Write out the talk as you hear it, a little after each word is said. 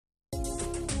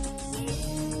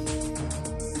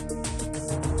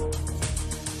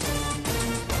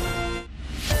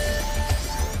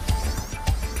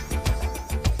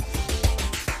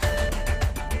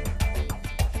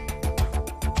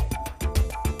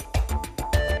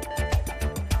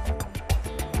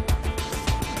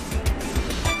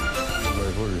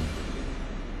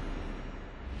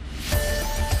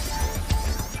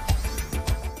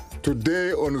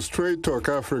Today on Straight Talk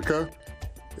Africa,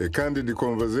 a candid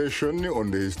conversation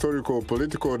on the historical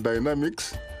political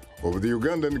dynamics of the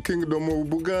Ugandan Kingdom of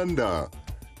Buganda,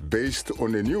 based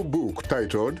on a new book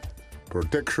titled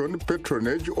Protection,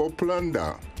 Patronage or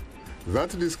Plunder.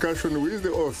 That discussion with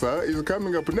the author is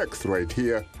coming up next right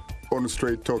here on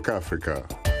Straight Talk Africa.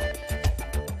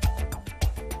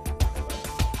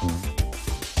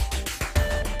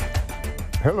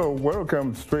 Hello,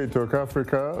 welcome to Straight Talk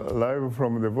Africa, live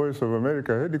from the Voice of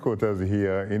America headquarters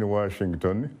here in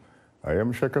Washington. I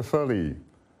am Shaka Ssali,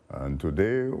 and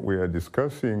today we are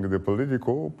discussing the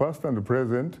political past and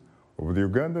present of the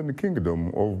Ugandan Kingdom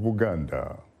of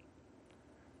Buganda.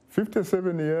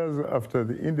 57 years after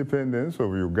the independence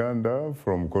of Uganda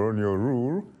from colonial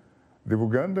rule, the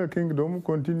Buganda Kingdom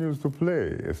continues to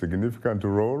play a significant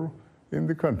role in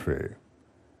the country.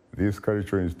 This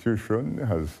cultural institution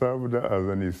has served as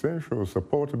an essential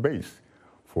support base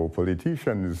for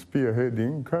politicians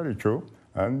spearheading culture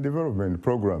and development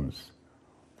programs.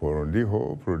 Paul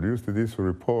Ndiho produced this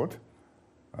report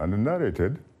and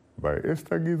narrated by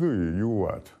Esther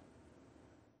Githui-Yuwat.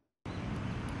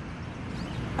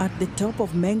 At the top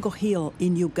of Mengo Hill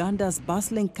in Uganda's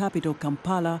bustling capital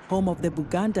Kampala, home of the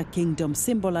Buganda Kingdom,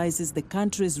 symbolizes the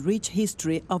country's rich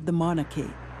history of the monarchy.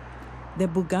 The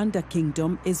Buganda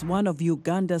Kingdom is one of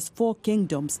Uganda's 4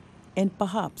 kingdoms, and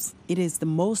perhaps it is the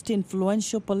most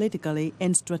influential politically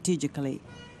and strategically.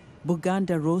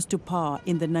 Buganda rose to power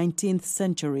in the 19th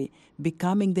century,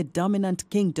 becoming the dominant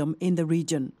kingdom in the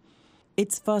region.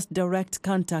 Its first direct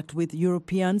contact with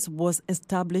Europeans was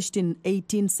established in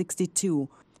 1862.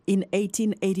 In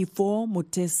 1884,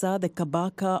 Mutesa, the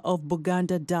Kabaka of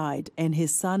Buganda, died, and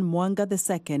his son Mwanga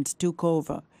II took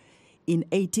over. In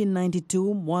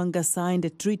 1892, Mwanga signed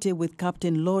a treaty with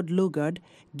Captain Lord Lugard,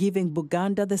 giving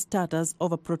Buganda the status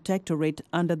of a protectorate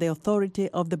under the authority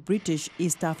of the British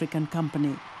East African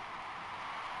Company.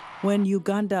 When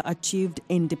Uganda achieved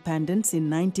independence in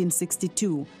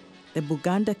 1962, the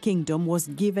Buganda Kingdom was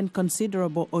given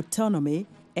considerable autonomy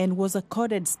and was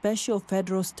accorded special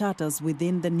federal status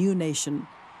within the new nation.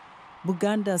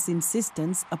 Buganda's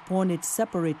insistence upon its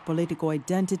separate political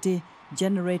identity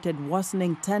generated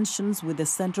worsening tensions with the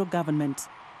central government.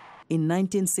 In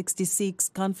 1966,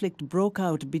 conflict broke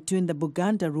out between the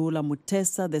Buganda ruler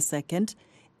Mutesa II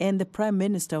and the Prime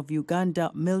Minister of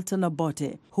Uganda, Milton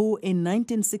Obote, who in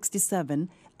 1967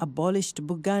 abolished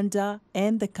Buganda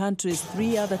and the country's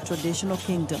 3 other traditional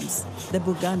kingdoms. The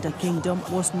Buganda Kingdom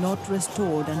was not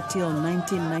restored until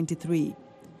 1993.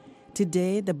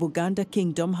 Today, the Buganda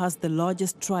Kingdom has the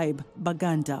largest tribe,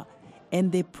 Baganda,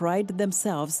 and they pride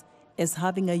themselves as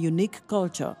having a unique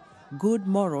culture, good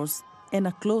morals, and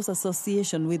a close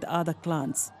association with other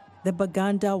clans. The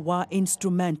Baganda were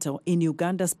instrumental in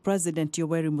Uganda's President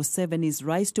Yoweri Museveni's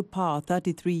rise to power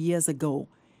 33 years ago.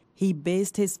 He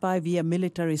based his 5-year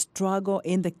military struggle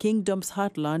in the kingdom's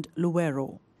heartland,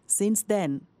 Luwero. Since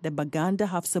then, the Baganda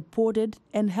have supported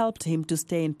and helped him to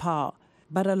stay in power.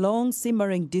 But a long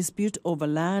simmering dispute over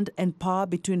land and power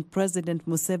between President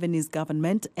Museveni's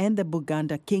government and the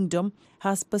Buganda Kingdom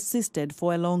has persisted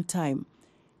for a long time.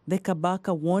 The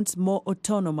Kabaka wants more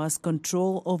autonomous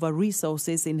control over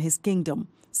resources in his kingdom,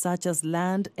 such as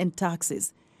land and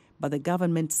taxes, but the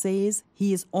government says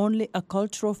he is only a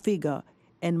cultural figure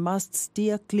and must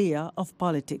steer clear of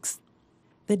politics.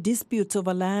 The disputes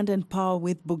over land and power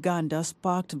with Buganda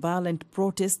sparked violent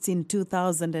protests in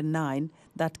 2009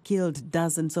 that killed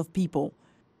dozens of people.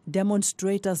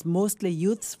 Demonstrators, mostly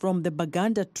youths from the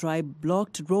Baganda tribe,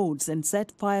 blocked roads and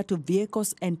set fire to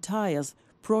vehicles and tires,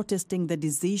 protesting the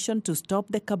decision to stop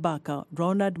the Kabaka,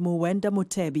 Ronald Muwenda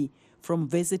Mutebi, from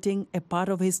visiting a part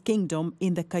of his kingdom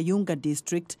in the Kayunga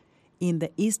district in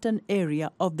the eastern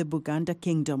area of the Buganda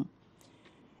Kingdom.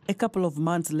 A couple of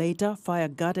months later, fire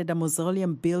gutted a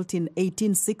mausoleum built in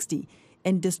 1860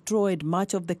 and destroyed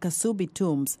much of the Kasubi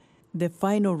tombs, the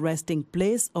final resting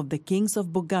place of the kings of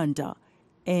Buganda,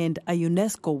 and a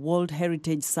UNESCO World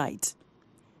Heritage Site.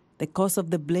 The cause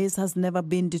of the blaze has never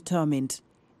been determined,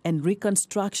 and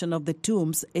reconstruction of the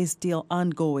tombs is still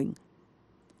ongoing.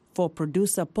 For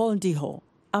producer Paul Ndiho,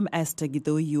 I'm Esther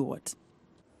Githui-Yuwat.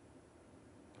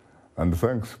 And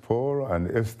thanks, Paul and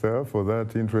Esther, for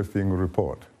that interesting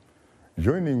report.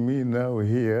 Joining me now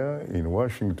here in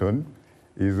Washington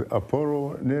is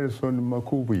Apollo Nelson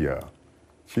Makubuya,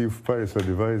 Chief Policy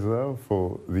Advisor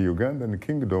for the Ugandan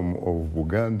Kingdom of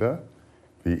Buganda.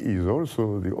 He is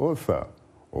also the author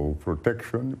of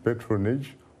Protection,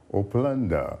 Patronage or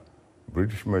Plunder,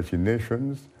 British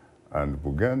Machinations and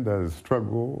Buganda's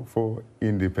Struggle for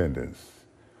Independence.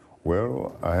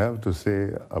 Well, I have to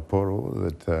say, Apollo,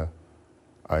 that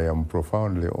I am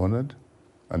profoundly honored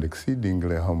and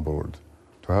exceedingly humbled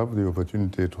to have the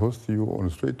opportunity to host you on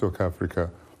Straight Talk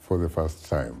Africa for the first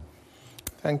time.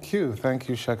 Thank you,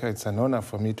 Shaka. It's an honor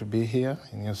for me to be here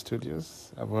in your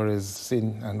studios. I've always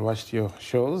seen and watched your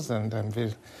shows, and I'm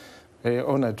very, very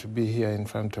honored to be here in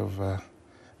front of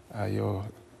your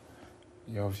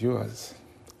viewers.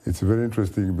 It's very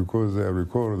interesting because I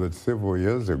recall that several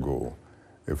years ago,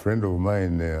 a friend of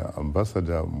mine,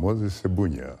 Ambassador Moses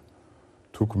Sebunya,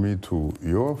 took me to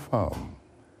your farm,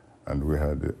 and we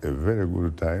had a very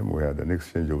good time. We had an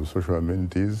exchange of social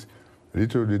amenities.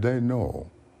 Little did I know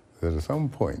that at some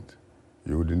point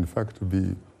you would in fact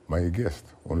be my guest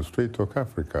on Straight Talk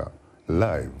Africa,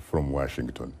 live from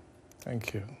Washington.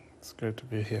 Thank you. It's great to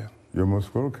be here. You're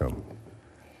most welcome.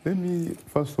 Let me,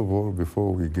 first of all,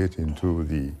 before we get into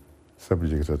the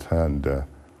subject at hand,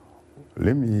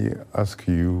 let me ask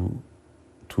you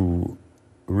to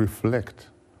reflect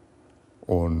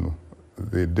on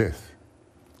the death,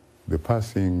 the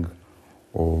passing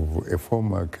of a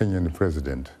former Kenyan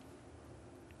president,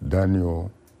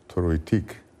 Daniel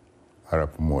Toroitich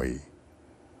Arap Moi,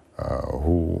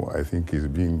 who I think is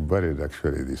being buried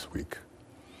actually this week.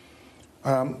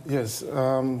 Yes,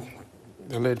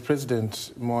 the late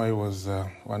President Moi was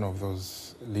one of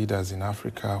those leaders in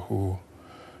Africa who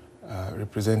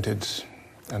represented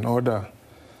an order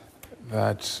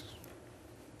that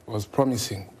was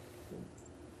promising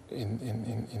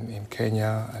in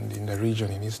Kenya and in the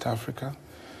region in East Africa.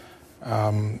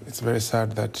 It's very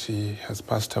sad that he has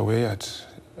passed away at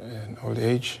an old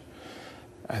age.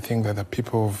 I think that the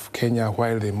people of Kenya,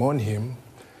 while they mourn him,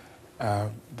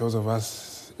 those of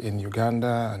us in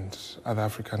Uganda and other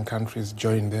African countries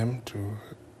join them to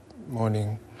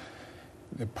mourning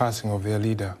the passing of their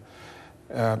leader.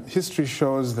 History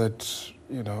shows that,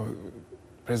 you know,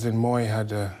 President Moi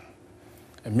had a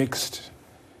mixed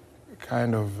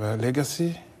kind of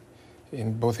legacy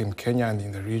both in Kenya and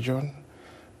in the region.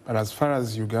 But as far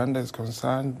as Uganda is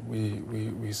concerned,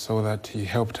 we saw that he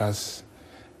helped us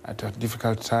at a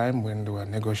difficult time when there were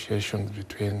negotiations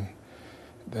between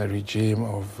the regime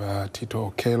of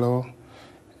Tito Okello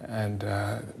and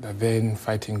the then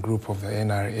fighting group of the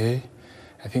NRA.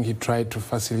 I think he tried to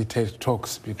facilitate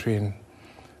talks between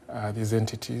these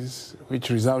entities, which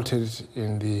resulted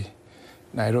in the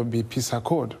Nairobi Peace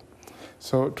Accord.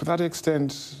 So to that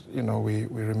extent, you know, we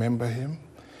remember him.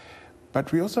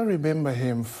 But we also remember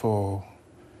him for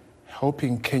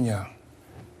helping Kenya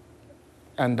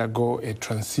undergo a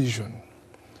transition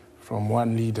from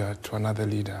one leader to another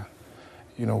leader.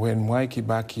 You know, when Mwai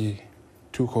Kibaki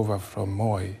took over from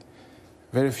Moi,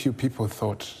 very few people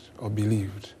thought or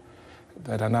believed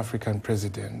that an African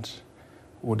president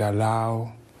would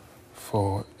allow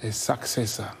for a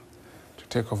successor to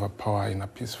take over power in a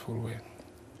peaceful way.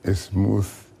 A smooth,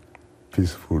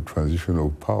 peaceful transition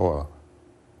of power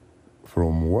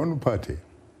from one party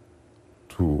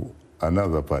to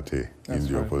another party in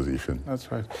the opposition.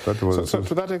 That's right. That was so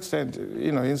to that extent,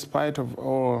 you know, in spite of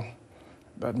all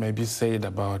that may be said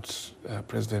about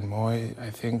President Moi, I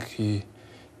think he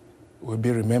will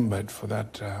be remembered for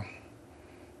that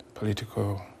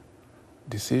political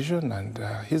decision and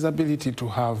his ability to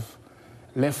have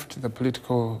left the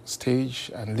political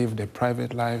stage and lived a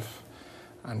private life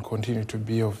and continue to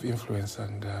be of influence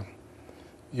and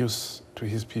use to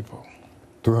his people.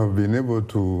 To have been able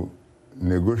to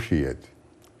negotiate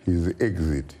his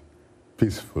exit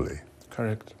peacefully.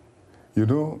 Correct. You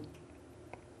know,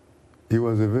 he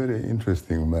was a very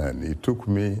interesting man. It took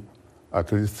me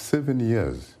at least 7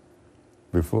 years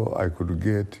before I could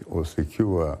get or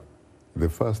secure the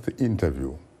first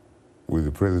interview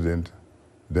with President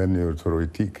Daniel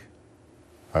Toroitich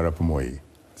Arap Moi.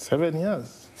 7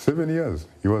 years? 7 years.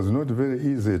 He was not very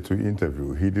easy to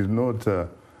interview. He did not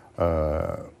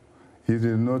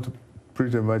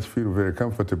pretty much feel very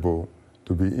comfortable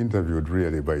to be interviewed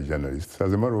really by journalists.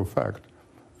 As a matter of fact,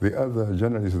 the other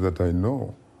journalists that I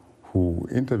know who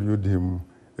interviewed him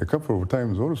a couple of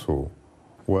times also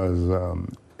was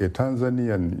a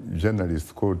Tanzanian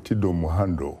journalist called Tido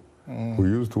Muhando, who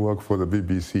used to work for the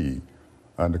BBC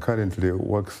and currently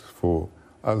works for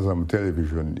Azam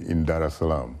Television in Dar es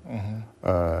Salaam.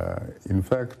 In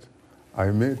fact,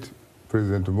 I met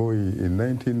President Moi in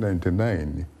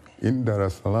 1999 in Dar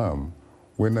es Salaam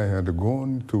when I had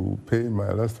gone to pay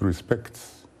my last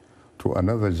respects to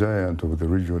another giant of the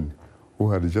region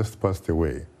who had just passed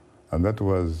away, and that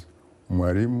was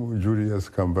Mwalimu Julius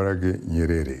Kambarage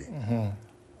Nyerere.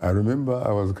 I remember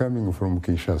I was coming from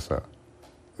Kinshasa,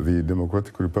 the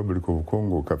Democratic Republic of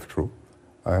Congo capital.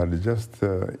 I had just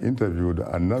interviewed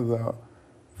another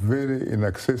very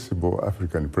inaccessible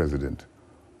African president,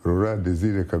 Laurent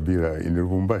Desire Kabila, in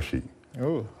Lubumbashi.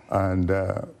 Oh. And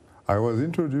I was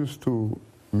introduced to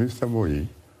Mr. Moi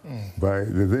by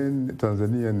the then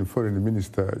Tanzanian Foreign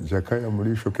Minister Jakaya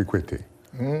Mrisho Kikwete,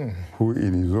 who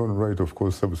in his own right, of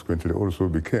course, subsequently also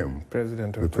became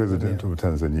President of the President of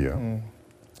Tanzania.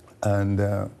 And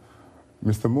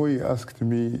Mr. Moi asked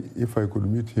me if I could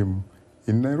meet him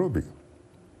in Nairobi.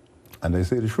 And I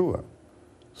said, sure.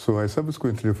 So I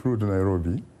subsequently flew to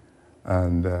Nairobi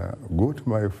and got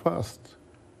my first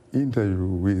interview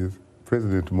with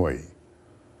President Moi.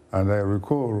 And I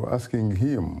recall asking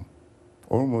him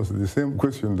almost the same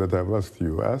question that I've asked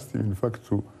you. I asked him, in fact,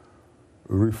 to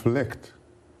reflect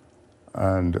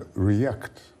and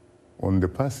react on the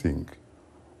passing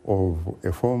of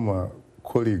a former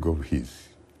colleague of his,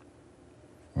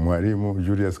 Mwalimu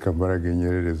Julius Kambarage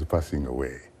Nyerere, is passing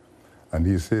away. And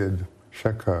he said,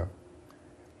 Shaka,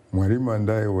 Mwalimu and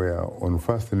I were on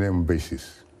first name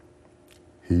basis.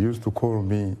 He used to call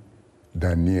me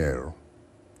Daniel.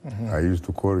 I used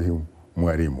to call him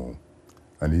Mwalimu.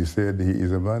 And he said he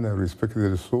is a man I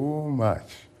respected so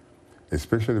much,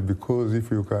 especially because, if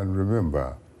you can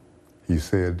remember, he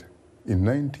said in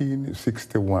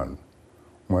 1961,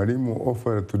 Mwalimu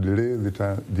offered to delay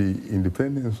the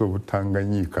independence of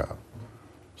Tanganyika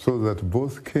so that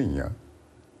both Kenya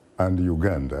and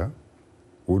Uganda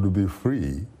would be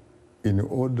free in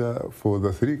order for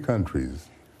the three countries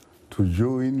to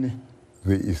join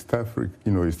the East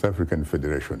African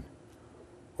Federation,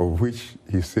 of which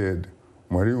he said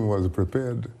Mwalimu was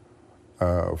prepared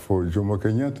for Jomo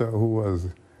Kenyatta, who was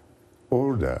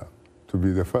older, to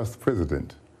be the first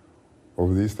president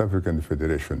of the East African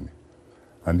Federation.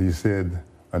 And he said,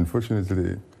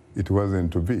 unfortunately, it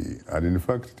wasn't to be. And in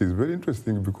fact, it is very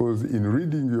interesting because in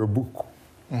reading your book,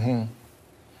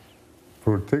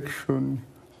 Protection,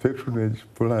 Patronage,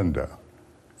 Plunder,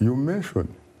 you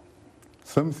mention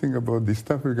something about the East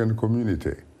African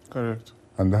community. Correct.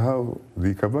 And how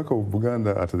the Kabaka of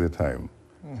Buganda at the time,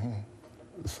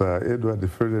 Sir Edward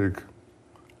Frederick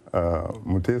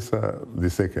Mutesa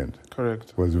II,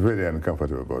 Correct, was very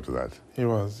uncomfortable about that. He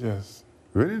was, yes.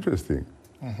 Very interesting.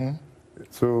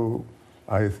 So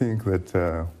I think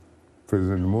that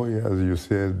President Moi, as you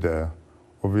said,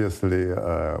 obviously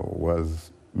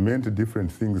meant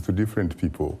different things to different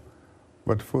people.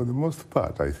 But for the most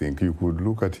part, I think you could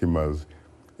look at him as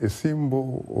a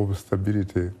symbol of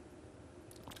stability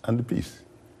and peace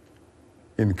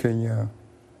in Kenya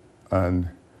and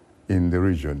in the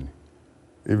region.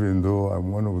 Even though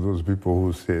I'm one of those people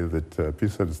who say that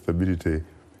peace and stability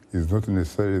is not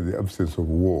necessarily the absence of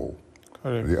war,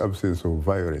 Correct. the absence of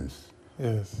violence,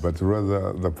 Yes. but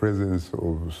rather the presence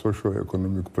of social,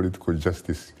 economic, political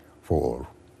justice for all.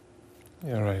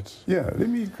 You're right. Yeah, let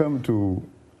me come to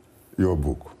your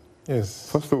book. Yes.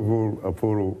 First of all,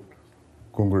 Apollo,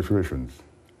 congratulations.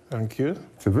 Thank you.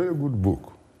 It's a very good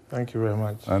book. Thank you very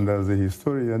much. And as a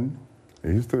historian, a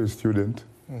history student,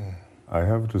 I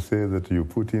have to say that you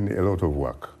put in a lot of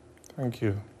work. Thank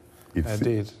you. I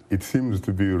did. It seems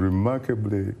to be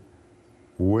remarkably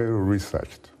well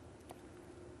researched,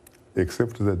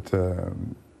 except that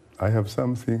I have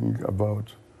something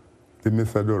about the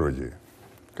methodology.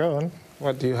 Go on.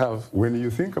 What do you have? When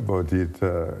you think about it,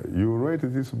 you write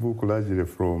this book largely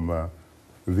from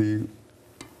the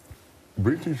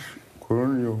British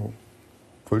colonial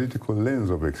political lens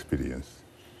of experience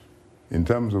in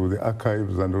terms of the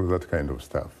archives and all that kind of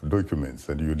stuff, documents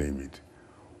and you name it.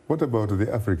 What about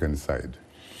the African side?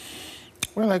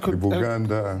 Well, I could... The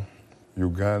Buganda,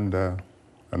 Uganda,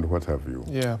 and what have you?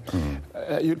 Yeah.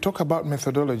 You talk about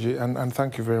methodology, and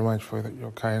thank you very much for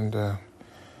your kind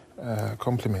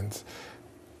compliments.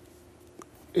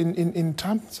 In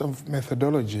terms of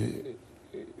methodology,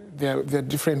 there are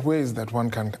different ways that one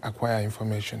can acquire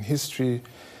information. History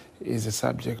is a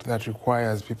subject that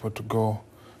requires people to go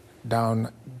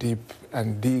down deep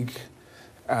and dig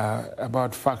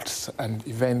about facts and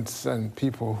events and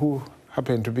people who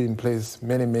happened to be in place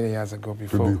many, many years ago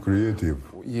before. To be creative.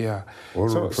 Yeah.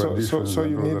 Oral traditions so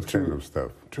and you all need that kind of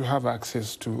stuff. to have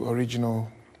access to original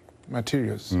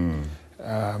materials.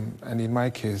 And in my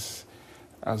case,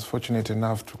 I was fortunate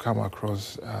enough to come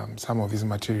across some of these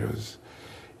materials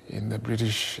in the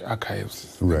British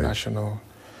archives, Right. the national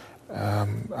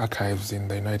archives in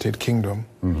the United Kingdom.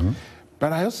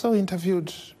 But I also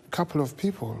interviewed a couple of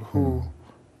people who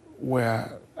were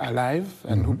alive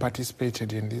and who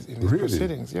participated in these Really?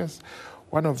 proceedings. Yes.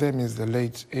 One of them is the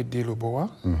late Eddie Lubowa.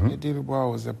 Eddie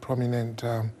Lubowa was a prominent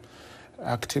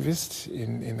activist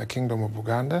in the Kingdom of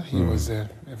Buganda. He was a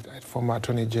former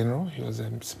Attorney General. He was a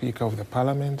Speaker of the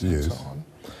Parliament and so on.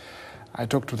 I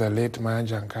talked to the late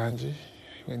Mayanja Nkanji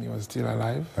when he was still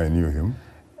alive. I knew him.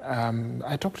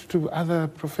 I talked to other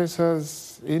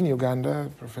professors in Uganda,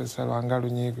 Professor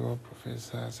Wangalunyigo,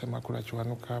 Professor Semakula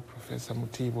Chiwanuka, Professor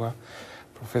Mutibwa,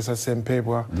 Professor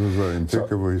Sempebwa. Those are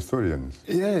impeccable historians.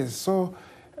 Yes, so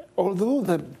although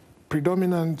the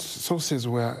predominant sources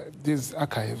were these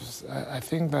archives, I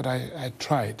think that I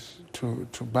tried to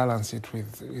balance it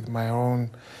with my own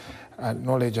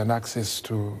knowledge and access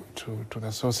to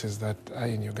the sources that are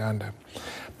in Uganda.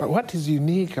 But what is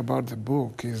unique about the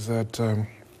book is that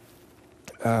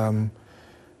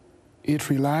it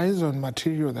relies on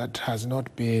material that has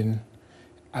not been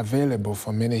available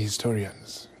for many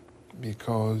historians,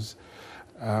 because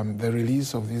the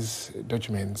release of these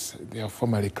documents, they are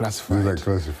formally classified. These are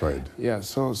classified. Yeah,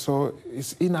 so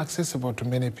it's inaccessible to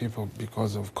many people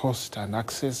because of cost and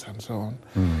access and so on.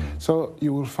 So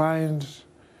you will find,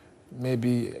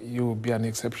 maybe you will be an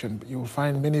exception, you will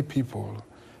find many people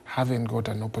haven't got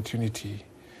an opportunity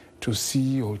to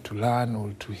see or to learn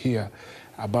or to hear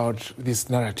about this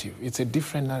narrative. It's a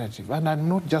different narrative. And I'm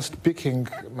not just picking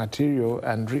material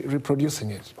and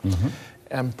reproducing it.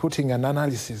 I'm putting an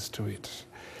analysis to it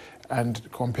and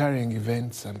comparing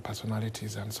events and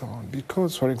personalities and so on.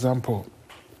 Because, for example,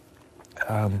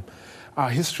 our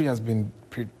history has been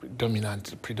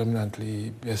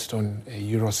predominantly based on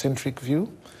a Eurocentric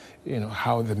view, you know,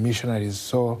 how the missionaries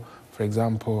saw, for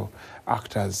example,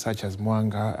 actors such as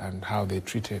Mwanga and how they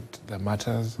treated the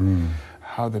matters,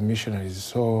 how the missionaries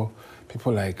saw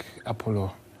people like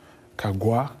Apollo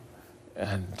Kagwa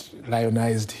and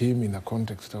lionized him in the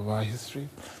context of our history.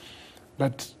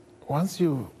 But once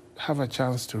you have a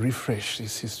chance to refresh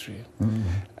this history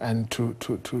and to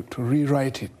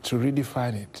rewrite it, to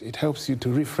redefine it, it helps you to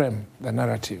reframe the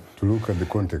narrative. To look at the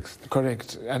context.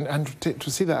 Correct. And to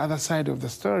see the other side of the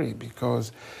story,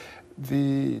 because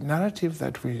the narrative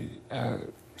that we are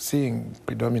seeing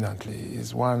predominantly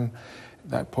is one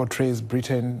that portrays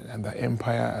Britain and the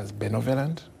empire as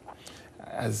benevolent,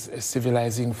 as a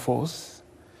civilizing force,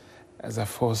 as a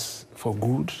force for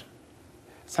good.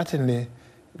 Certainly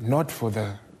not for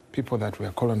the people that were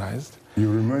colonized,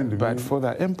 but for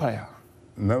the empire.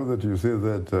 Now that you say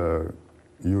that,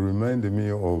 you remind me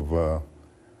of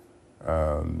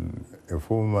a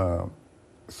former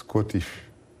Scottish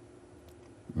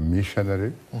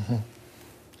missionary,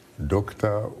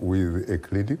 doctor with a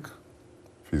clinic,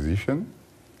 physician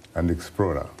and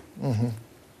explorer,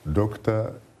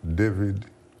 Dr. David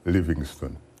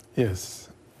Livingstone. Yes.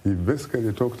 He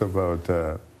basically talked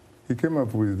about, he came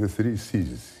up with the 3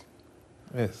 C's,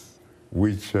 yes,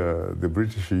 which the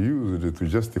British used to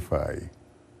justify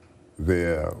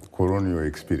their colonial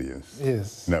experience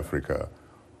in Africa.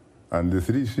 And the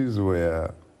 3 C's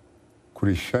were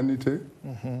Christianity,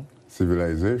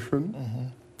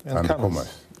 civilization, and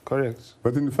commerce. Correct.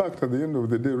 But in fact, at the end of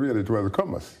the day, really, it was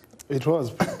commerce. It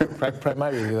was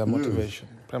primarily the motivation.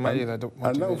 Yes. Primarily the motivation.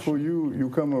 And now for you, you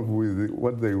come up with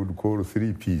what they would call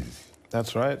 3 Ps.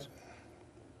 That's right.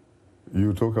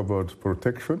 You talk about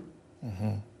protection,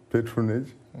 patronage,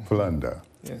 plunder.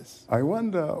 Yes. I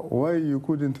wonder why you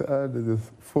couldn't add the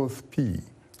 4th P,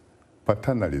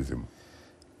 paternalism.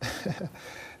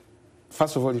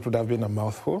 First of all, it would have been a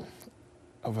mouthful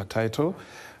of a title,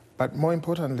 but more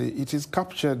importantly, it is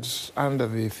captured under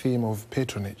the theme of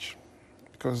patronage,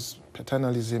 because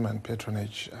paternalism and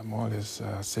patronage are more or less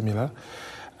similar,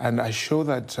 and I show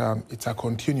that it's a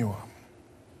continuum,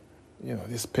 you know,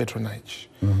 this patronage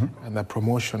and the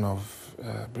promotion of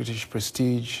British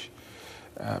prestige,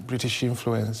 British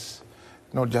influence,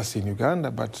 not just in Uganda,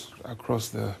 but across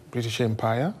the British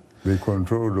Empire. They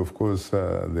controlled, of course,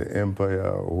 the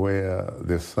empire where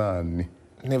the sun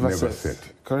never set.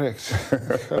 Correct,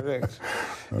 correct.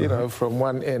 You know, from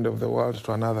one end of the world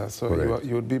to another. So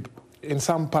you would be in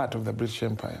some part of the British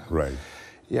Empire. Right.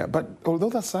 Yeah, but although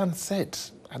the sun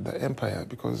set at the empire,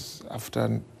 because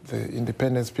after the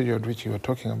independence period which you were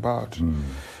talking about,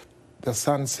 the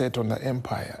sun set on the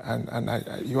empire.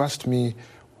 And you asked me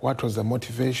what was the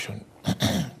motivation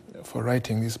for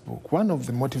writing this book. One of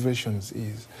the motivations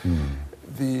is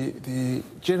the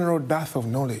general dearth of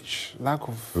knowledge, lack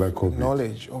of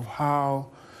knowledge of how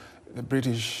the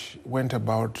British went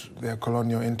about their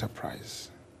colonial enterprise.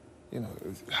 You know,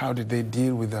 how did they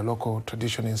deal with the local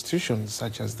traditional institutions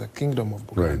such as the Kingdom of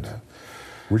Buganda? Right.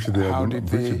 Which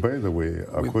by the way,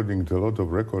 according to a lot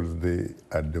of records, they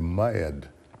admired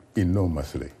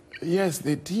enormously. Yes,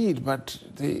 they did, but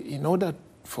in order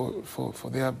for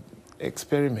their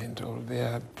experiment or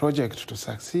their project to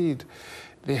succeed,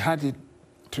 they had it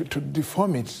to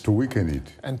deform it. To weaken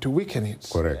it. And to weaken it.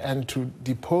 Correct. And to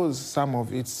depose some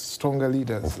of its stronger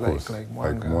leaders, like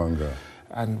Mwanga,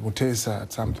 and Mutesa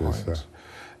at some point.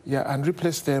 Yeah, and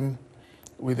replace them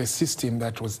with a system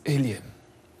that was alien.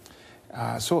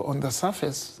 So on the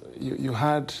surface, you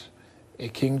had a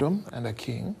kingdom and a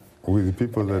king. With the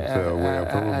people that were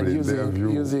probably, in their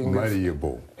view,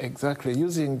 malleable. Exactly.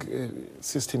 Using a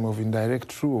system of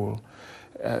indirect rule,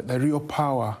 the real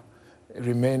power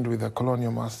remained with the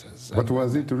colonial masters. But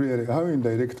was it really, how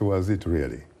indirect was it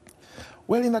really?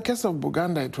 Well, in the case of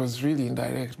Buganda, it was really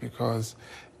indirect because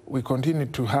we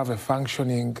continued to have a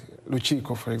functioning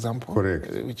Luchiko, for example.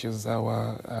 Correct. Which is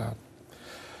our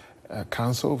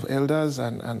council of elders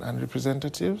and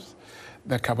representatives.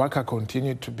 The Kabaka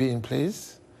continued to be in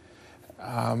place.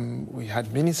 We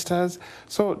had ministers.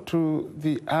 So to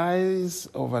the eyes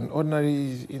of an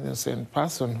ordinary innocent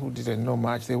person who didn't know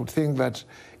much, they would think that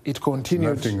it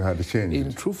continued. Nothing had changed.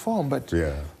 In true form. But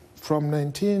yeah. From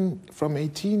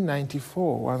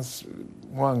 1894, once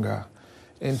Mwanga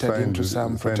entered into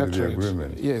some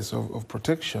protectorate, yes, of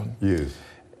protection, yes,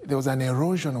 there was an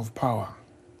erosion of power.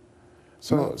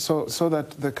 So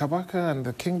that the Kabaka and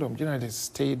the kingdom generally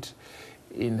stayed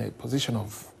in a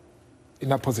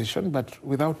position, but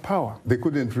without power. They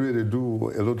couldn't really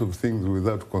do a lot of things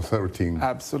without consulting.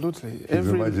 Absolutely.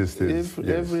 His Majesty's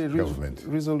every government.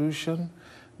 Resolution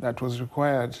that was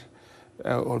required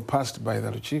or passed by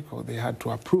the Luchiko, they had to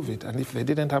approve it. And if they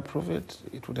didn't approve it,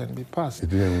 it wouldn't be passed.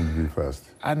 It didn't be passed.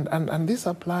 And this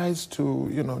applies to,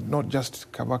 not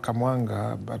just Kabaka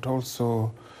Mwanga, but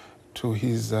also to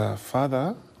his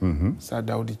father, Sir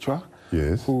Daudi Chwa,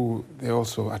 yes, who they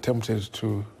also attempted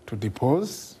to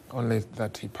depose, only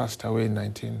that he passed away in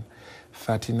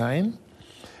 1939.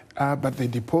 But they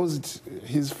deposed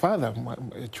his father,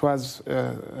 Chwa's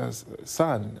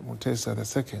son, Mutesa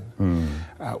II,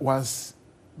 once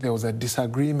there was a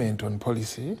disagreement on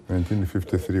policy.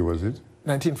 1953, was it?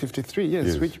 1953,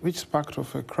 yes. Which sparked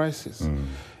off a crisis,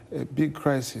 a big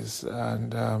crisis,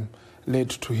 and led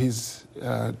to his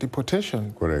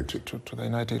deportation. Correct. To the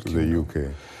United Kingdom. The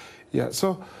UK. Yeah,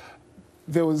 so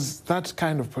there was that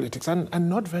kind of politics, and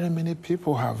not very many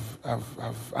people have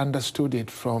understood it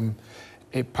from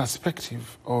a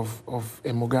perspective of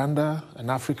a Muganda, an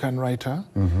African writer,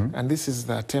 and this is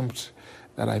the attempt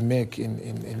that I make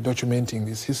in documenting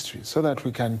this history, so that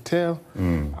we can tell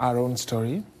our own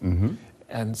story,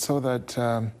 and so that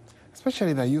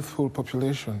especially the youthful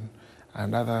population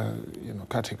and other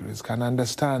categories can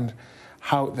understand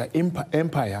how the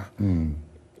empire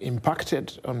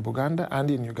impacted on Buganda and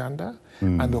in Uganda,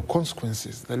 and the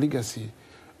consequences, the legacy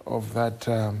of that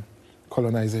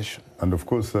colonization. And of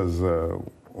course, as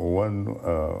one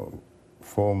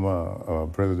former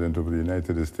president of the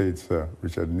United States,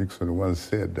 Richard Nixon, once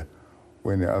said,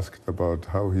 when he asked about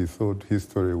how he thought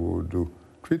history would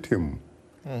treat him,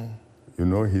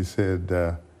 he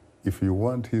said, if you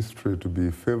want history to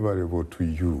be favorable to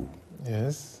you,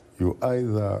 yes, you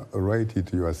either write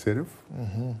it yourself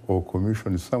or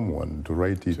commission someone to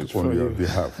write it on your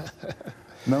behalf.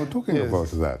 Now, talking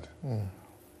about that,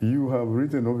 you have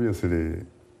written, obviously,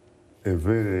 a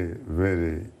very,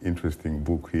 very interesting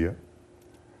book here,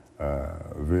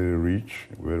 very rich,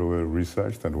 very well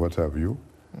researched, and what have you.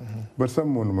 But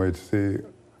someone might say,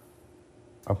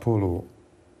 Apollo,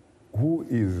 who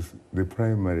is the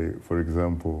primary, for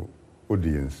example,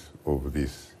 audience of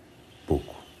this book?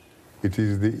 It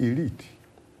is the elite,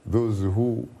 those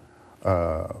who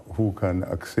can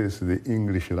access the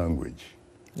English language.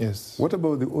 Yes. What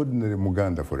about the ordinary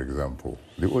Muganda, for example,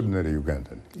 the ordinary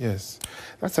Ugandan? Yes,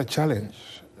 that's a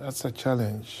challenge. That's a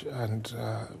challenge, and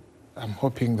I'm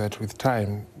hoping that with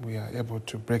time we are able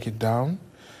to break it down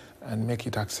and make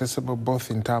it accessible, both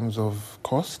in terms of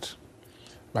cost,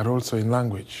 but also in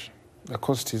language. The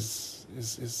cost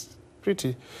is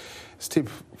pretty steep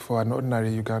for an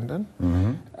ordinary Ugandan,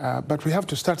 but we have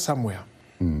to start somewhere.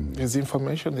 There's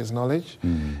information, there's knowledge,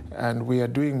 and we are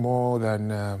doing more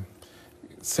than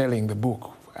selling the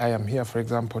book. I am here, for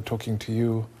example, talking to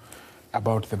you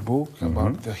about the book,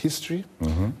 about the history.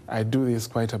 I do this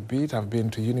quite a bit. I've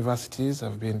been to universities,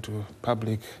 I've been to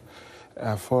public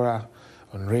fora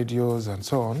on radios and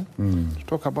so on to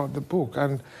talk about the book.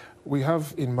 And we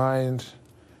have in mind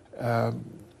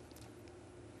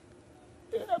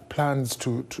plans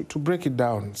to break it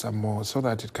down some more so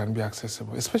that it can be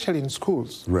accessible, especially in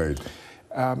schools. Right.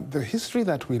 The history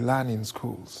that we learn in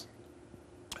schools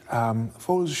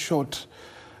falls short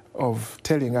of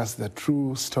telling us the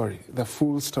true story, the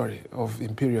full story of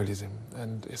imperialism,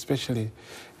 and especially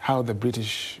how the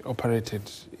British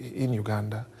operated in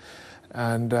Uganda.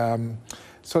 And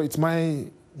so it's my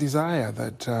desire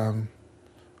that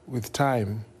with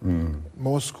time,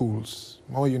 more schools,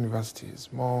 more universities,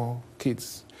 more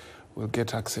kids will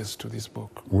get access to this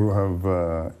book. We'll have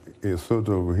a sort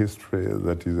of history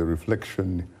that is a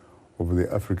reflection of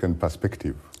the African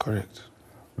perspective. Correct.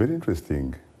 Very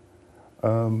interesting.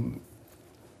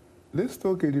 Let's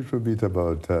talk a little bit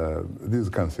about these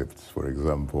concepts, for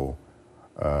example,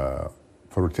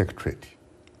 protectorate.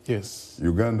 Yes.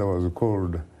 Uganda was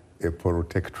called a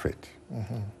protectorate,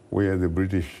 where the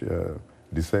British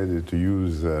decided to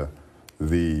use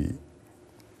the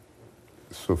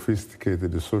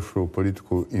sophisticated social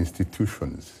political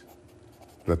institutions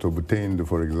that obtained,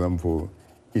 for example,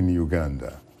 in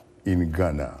Uganda, in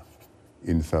Ghana,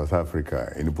 in South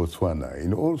Africa, in Botswana,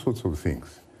 in all sorts of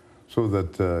things, so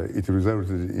that it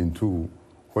resulted into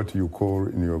what you call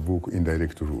in your book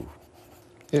indirect rule.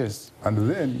 Yes. And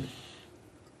then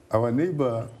our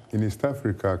neighbor in East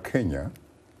Africa, Kenya,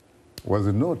 was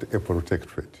not a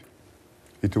protectorate.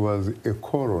 It was a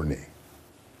colony.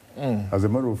 As a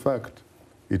matter of fact,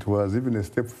 it was even a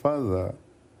step further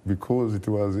because it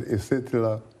was a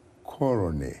settler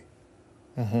colony,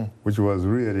 which was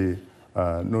really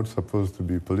not supposed to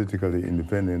be politically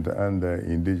independent under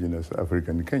indigenous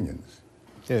African Kenyans.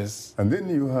 Yes. And then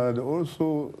you had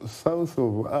also south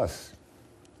of us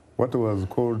what was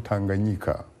called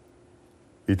Tanganyika.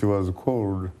 It was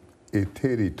called a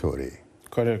territory.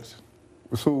 Correct.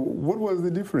 So what was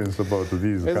the difference about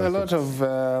these There's concepts? a lot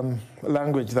of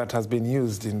language that has been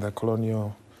used in the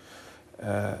colonial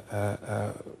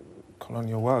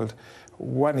world.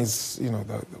 One is,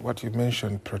 what you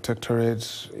mentioned,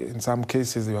 protectorate. In some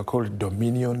cases, they were called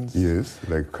dominions. Yes,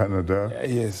 like Canada,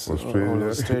 yes, Australia. or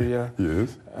Australia.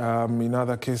 Yes. In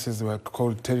other cases, they were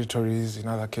called territories. In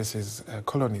other cases,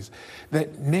 colonies. The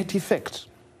net effect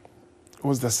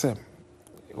was the same.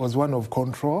 It was one of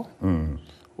control.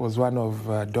 Was one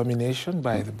of domination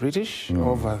by the British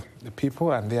over the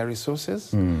people and their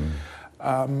resources. In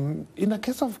the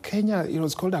case of Kenya, it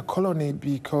was called a colony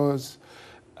because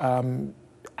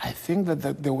I think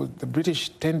that the British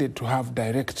tended to have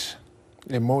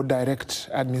a more direct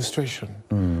administration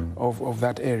of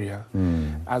that area,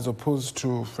 as opposed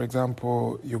to, for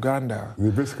example, Uganda. They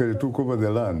basically took over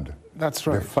the land. That's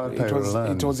right. The fertile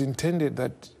land. It was intended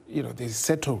that they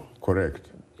settle. Correct.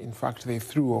 In fact, they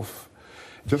threw off.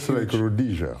 Just like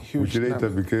Rhodesia, which later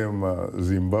became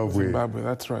Zimbabwe,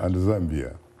 that's right. and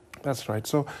Zambia. That's right.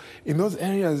 So in those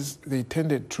areas, they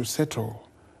tended to settle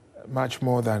much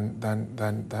more than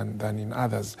in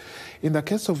others. In the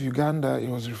case of Uganda, it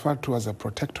was referred to as a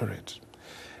protectorate.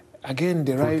 Again,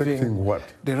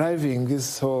 deriving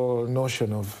this whole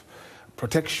notion of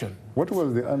protection. What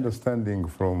was the understanding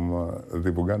from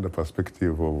the Buganda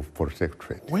perspective of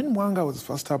protectorate? When Mwanga was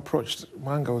first approached,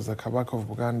 Mwanga was the Kabaka of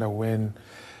Buganda when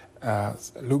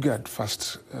Lugard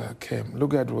first came.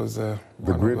 Lugard was the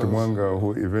great Mwanga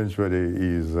who eventually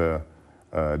is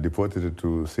deported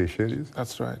to Seychelles.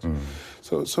 That's right.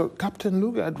 So Captain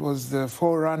Lugard was the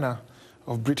forerunner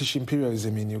of British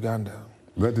imperialism in Uganda.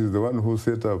 That is the one who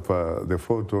set up the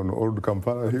fort on Old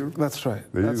Kampala Hill? That's right.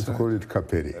 They used to call it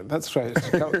Kapere. That's right.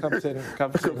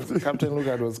 Captain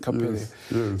Lugard was Kapere. Yes,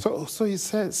 yes. So he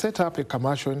set up a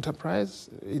commercial enterprise.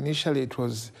 Initially, it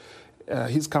was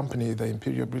his company, the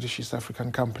Imperial British East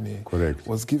African Company, correct,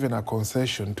 was given a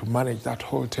concession to manage that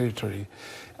whole territory,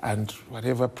 and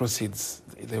whatever proceeds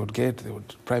they would get, they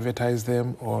would privatize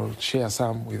them or share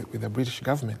some with the British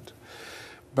government.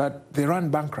 But they ran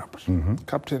bankrupt.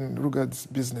 Captain Lugard's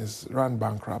business ran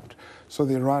bankrupt. So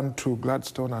they ran to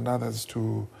Gladstone and others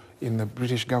in the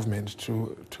British government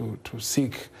to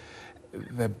seek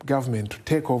the government to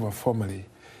take over formally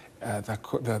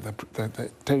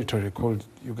the territory called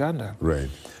Uganda. Right.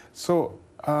 So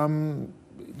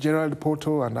Gerald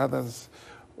Porto and others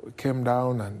came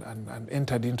down and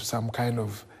entered into some kind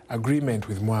of agreement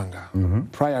with Mwanga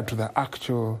prior to the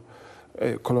actual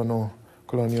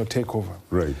colonial takeover.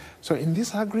 Right. So in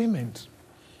this agreement,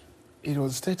 it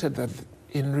was stated that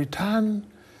in return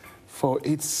for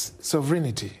its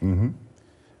sovereignty,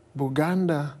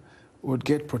 Buganda would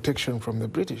get protection from the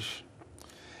British.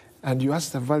 And you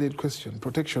asked a valid question: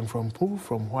 protection from who,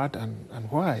 from what, and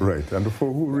why? Right, and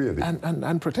for who really?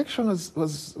 And protection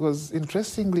was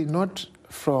interestingly not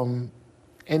from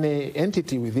any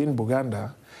entity within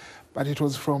Buganda, but it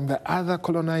was from the other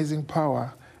colonizing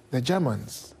power, the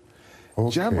Germans.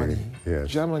 Okay.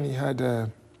 Germany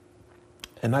had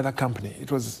another company. It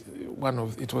was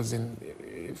in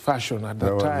fashion at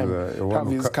that time to have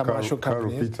these commercial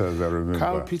companies. Karl Peters, I remember.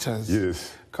 Karl Peters.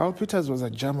 Yes. Karl Peters was a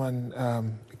German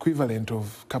equivalent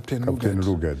of Captain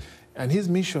Lugard. And his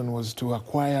mission was to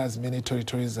acquire as many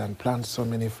territories and plant so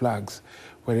many flags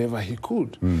wherever he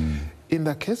could. In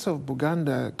the case of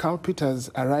Buganda, Karl Peters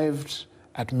arrived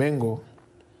at Mengo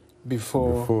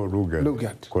before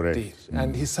Lugard did.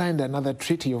 And he signed another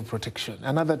treaty of protection,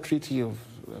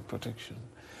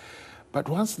 But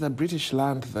once the British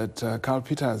learned that Karl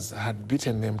Peters had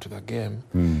beaten them to the game,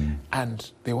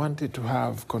 and they wanted to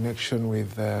have connection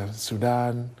with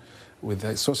Sudan, with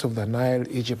the source of the Nile,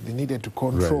 Egypt, they needed to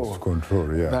control,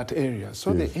 that area.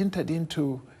 So they entered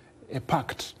into a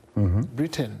pact.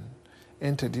 Britain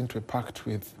entered into a pact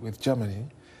with Germany,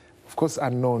 of course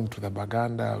unknown to the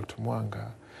Baganda or to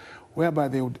Mwanga, whereby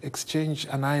they would exchange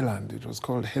an island. It was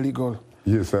called Heligoland.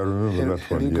 Yes, I remember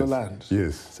that one. Heligoland.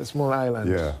 Yes. It's a small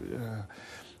island. Yeah.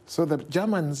 So the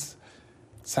Germans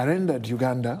surrendered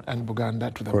Uganda and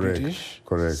Buganda to the British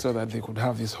so that they could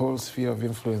have this whole sphere of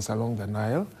influence along the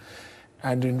Nile,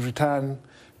 and in return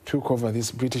took over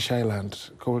this British island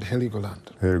called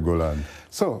Heligoland. Heligoland.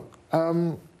 So,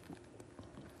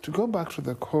 to go back to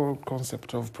the whole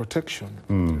concept of protection,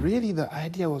 really the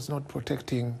idea was not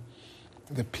protecting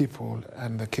the people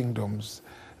and the kingdoms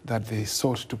that they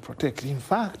sought to protect. In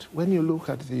fact, when you look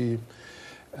at the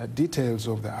details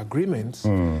of the agreements,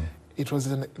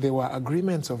 there were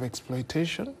agreements of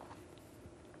exploitation,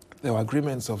 there were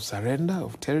agreements of surrender,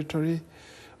 of territory,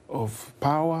 of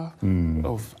power,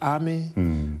 of army,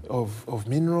 of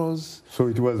minerals. So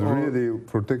it was really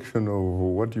protection of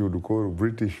what you would call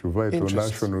British vital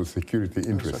national security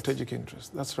interest. Strategic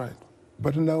interest, that's right.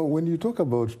 But now when you talk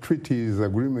about treaties,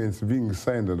 agreements being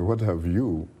signed and what have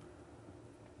you,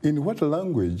 in what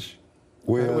language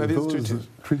were those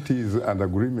treaties and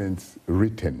agreements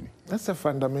written? That's a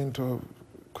fundamental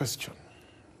question.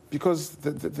 Because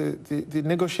the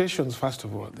negotiations, first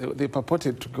of all, they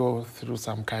purported to go through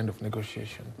some kind of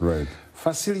negotiation. Right.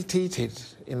 Facilitated,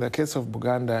 in the case of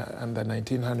Buganda and the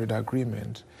 1900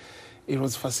 agreement, it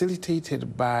was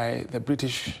facilitated by the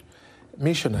British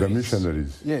missionaries. The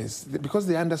missionaries. Yes, because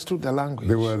they understood the language.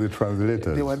 They were the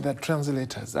translators. They were the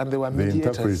translators, and they were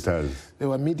mediators. The interpreters. They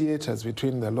were mediators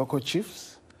between the local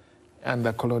chiefs and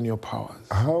the colonial powers.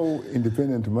 How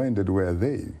independent-minded were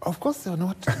they? Of course, they were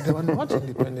not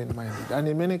independent-minded. And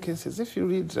in many cases, if you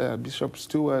read Bishop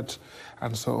Stewart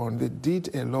and so on, they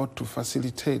did a lot to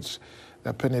facilitate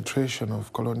the penetration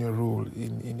of colonial rule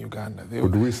in Uganda.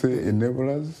 Would we say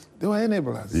enablers? They were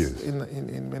enablers, yes,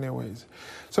 in many ways.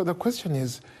 So the question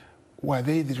is, were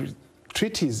they the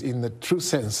treaties in the true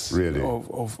sense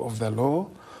of the law,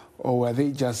 or were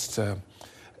they just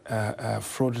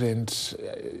fraudulent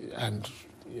and,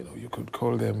 you could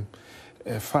call them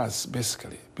farce,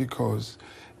 basically, because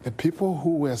the people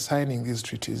who were signing these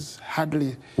treaties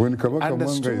hardly When Kabaka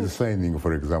understood. Mwanga is signing,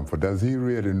 for example, does he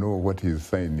really know what he's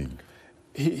signing?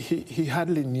 He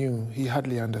hardly knew, he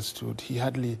hardly understood, he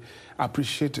hardly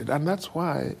appreciated. And that's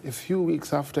why a few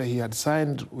weeks after he had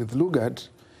signed with Lugard,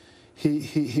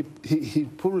 he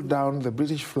pulled down the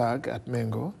British flag at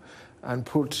Mengo and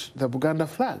put the Buganda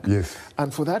flag. Yes.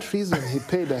 And for that reason, he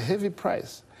paid a heavy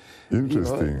price.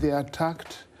 Interesting. They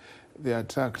attacked,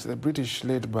 the British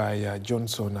led by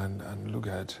Johnson and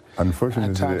Lugard.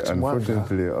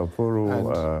 Unfortunately,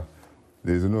 Apollo,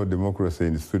 there is no democracy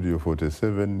in Studio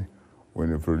 47.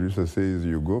 When a producer says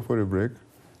you go for a break,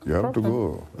 you have to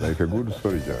go. Like a good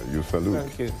soldier, you salute.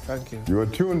 Thank you. You are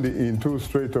tuned into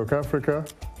Straight Talk Africa.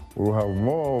 We'll have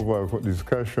more of a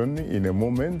discussion in a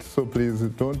moment, so please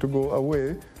don't go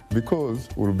away, because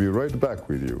we'll be right back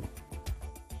with you.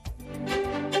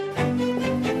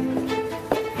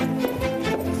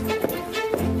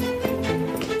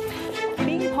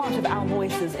 Being part of Our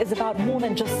Voices is about more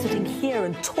than just sitting here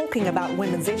and talking about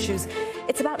women's issues.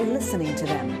 It's about listening to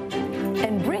them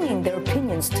and bringing their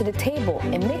opinions to the table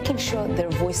and making sure their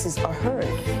voices are heard.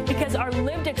 Because our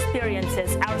lived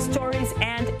experiences, our stories,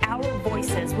 and our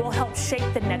voices will help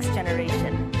shape the next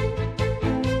generation.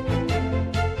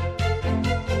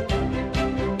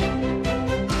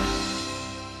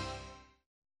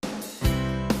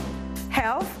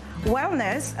 Health,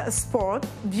 wellness, sport,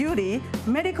 beauty,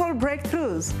 medical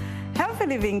breakthroughs. Healthy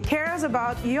Living cares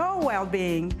about your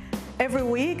well-being. Every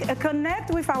week, connect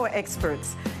with our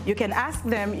experts. You can ask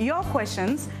them your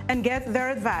questions and get their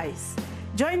advice.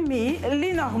 Join me,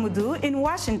 Lina Humudu, in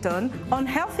Washington on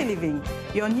Healthy Living,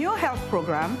 your new health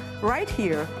program, right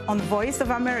here on Voice of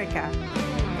America.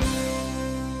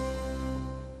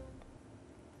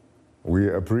 We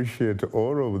appreciate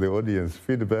all of the audience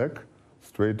feedback.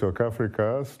 Straight Talk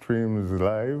Africa streams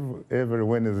live every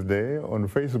Wednesday on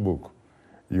Facebook.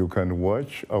 You can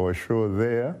watch our show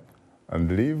there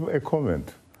and leave a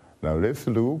comment. Now let's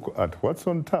look at what's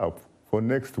on tap for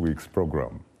next week's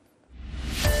program.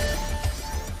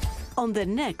 On the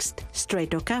next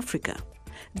Straight Talk Africa,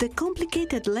 the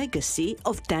complicated legacy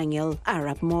of Daniel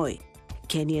Arap Moi.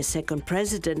 Kenya's second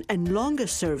president and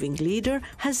longest-serving leader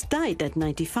has died at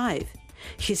 95.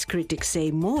 His critics say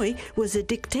Moi was a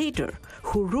dictator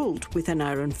who ruled with an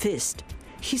iron fist.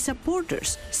 His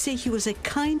supporters say he was a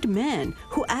kind man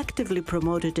who actively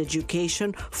promoted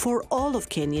education for all of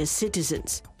Kenya's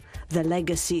citizens. The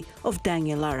legacy of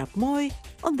Daniel Arap Moi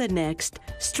on the next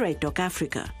Straight Talk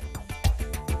Africa.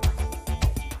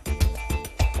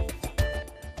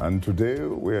 And today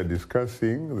we are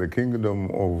discussing the Kingdom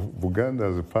of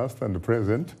Buganda's past and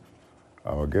present.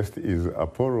 Our guest is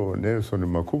Apollo Nelson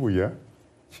Makubuya,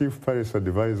 Chief Paris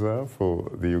Advisor for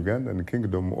the Ugandan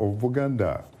Kingdom of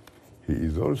Buganda. He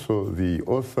is also the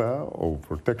author of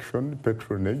Protection,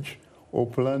 Patronage, or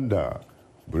Plunder,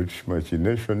 British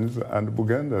Machinations and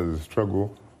Buganda's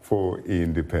Struggle for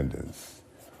Independence.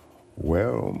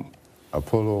 Well,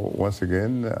 Apollo, once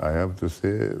again, I have to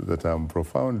say that I'm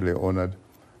profoundly honored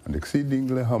and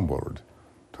exceedingly humbled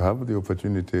to have the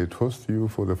opportunity to host you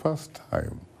for the first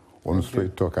time on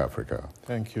Straight Talk Africa.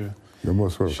 Thank you. You're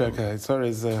most welcome. Shaka, it's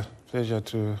always a pleasure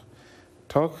to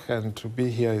talk, and to be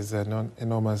here is an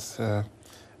enormous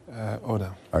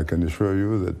honor. I can assure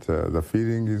you that the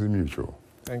feeling is mutual.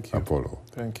 Thank you. Apollo.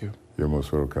 Thank you. You're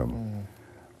most welcome.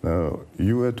 Now,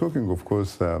 you were talking, of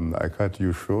course, I cut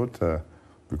you short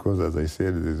because, as I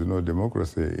said, there's no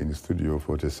democracy in Studio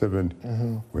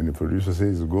 47. When the producer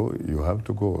says go, you have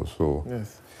to go. So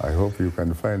yes. I hope you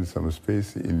can find some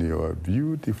space in your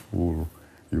beautiful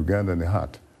Ugandan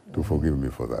heart to forgive me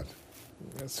for that.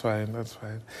 That's fine, that's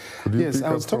fine. Yes,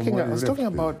 I was talking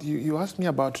about, you asked me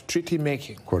about treaty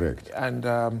making. Correct.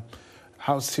 And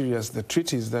how serious the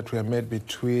treaties that were made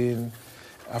between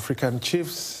African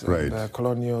chiefs and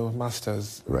colonial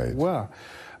masters were.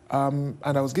 And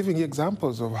I was giving you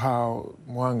examples of how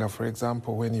Mwanga, for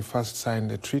example, when he first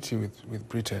signed a treaty with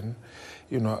Britain,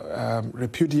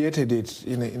 repudiated it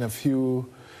in a few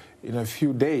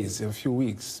days, in a few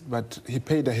weeks, but he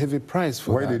paid a heavy price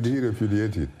for that. Why did he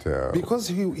repudiate it? Because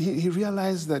he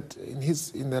realized that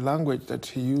in the language that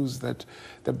he used, that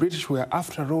the British were,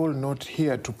 after all, not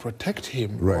here to protect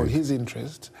him or his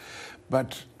interest,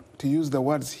 but to use the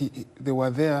words, they were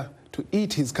there to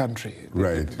eat his country.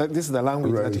 This is the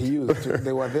language that he used.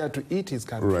 They were there to eat his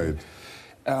country.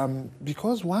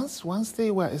 Because once they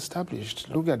were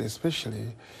established, Lugard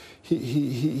especially,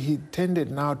 he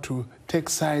tended now to take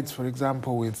sides, for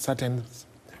example, with certain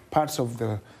parts of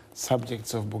the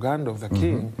subjects of Buganda, of the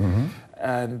king,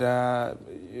 and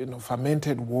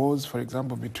fermented wars, for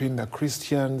example, between the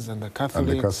Christians and the Catholics.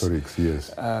 And the Catholics, yes.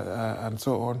 And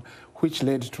so on, which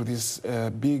led to this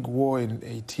big war in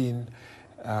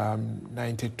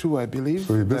 1892, I believe.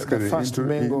 So he basically the first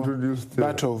introduced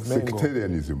Battle of Mengo.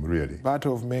 Sectarianism, really.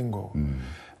 Battle of Mengo.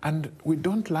 And we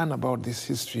don't learn about this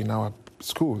history in our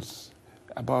schools,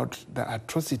 about the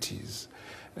atrocities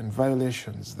and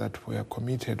violations that were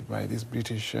committed by these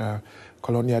British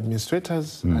colonial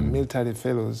administrators and military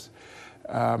fellows.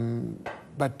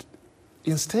 But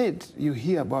instead, you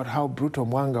hear about how brutal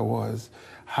Mwanga was,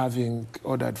 having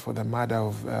ordered for the murder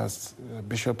of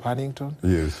Bishop Huntington,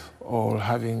 or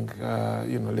having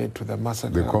led to the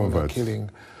massacre or the killing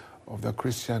of the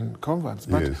Christian converts.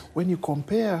 But when you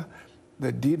compare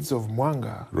the deeds of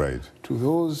Mwanga to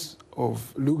those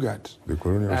of Lugard, the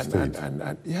colonial state,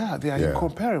 they are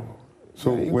incomparable.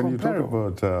 So when you talk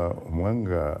about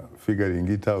Mwanga figuring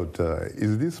it out,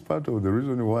 is this part of the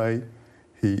reason why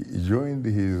he joined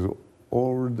his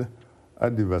old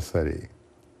adversary?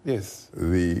 Yes.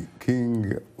 The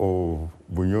king of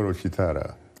Bunyoro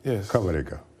Chitara,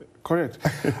 Kabalega. Correct.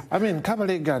 I mean,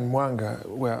 Kabalega and Mwanga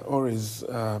were always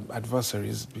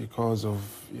adversaries because of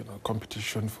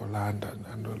competition for land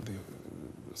and all the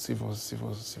civil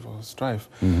strife.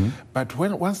 But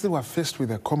once they were faced with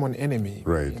a common enemy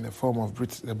in the form of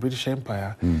the British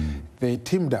Empire, they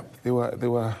teamed up. They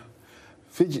were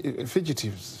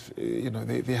fugitives.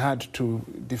 They had to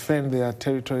defend their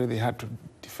territory. They had to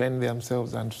defend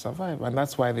themselves and to survive, and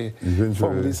that's why they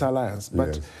formed this alliance.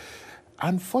 But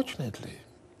unfortunately,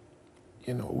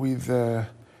 with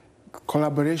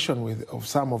collaboration of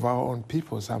some of our own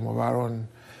people, some of our own,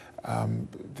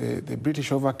 the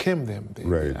British overcame them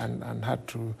and had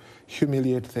to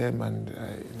humiliate them. And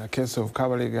in the case of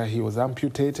Kabalega, he was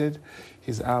amputated,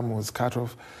 his arm was cut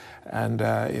off, and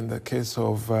in the case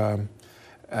of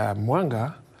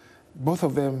Mwanga, both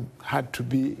of them had to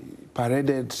be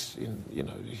paraded,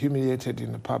 humiliated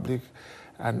in the public,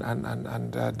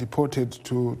 and deported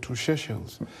to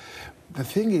Seychelles. The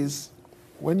thing is,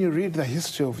 when you read the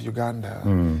history of Uganda,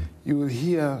 you will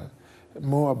hear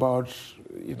more about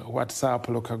what Sir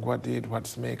Apollo Kagwa did, what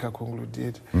Smei Kakungulu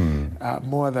did,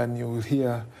 more than you will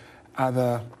hear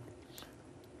other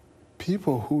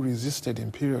people who resisted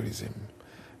imperialism.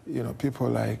 People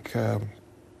like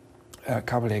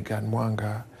Kabalega and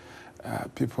Mwanga,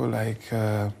 people like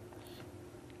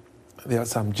there are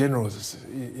some generals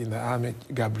in the army,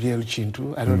 Gabriel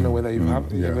Chintu. I don't know whether you've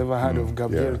ever heard of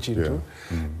Gabriel Chintu.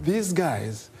 These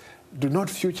guys do not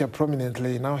feature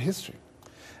prominently in our history.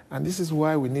 And this is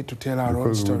why we need to tell our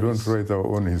own stories. Because we don't write our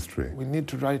own history. We need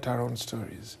to write our own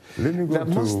stories. Let me go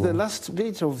the last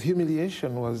bit of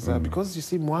humiliation was because, you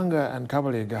see, Mwanga and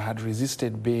Kabalega had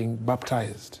resisted being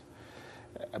baptized,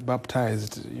 you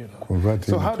know. Converting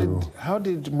so how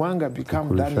did Mwanga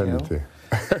become Daniel?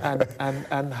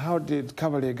 and how did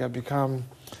Kabalega become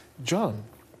John?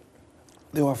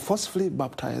 They were forcefully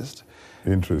baptized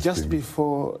just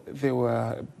before they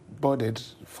were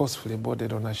forcefully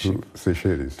boarded on a ship. To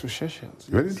Seychelles. To Seychelles,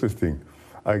 Very interesting.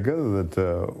 I gather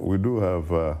that we do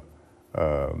have a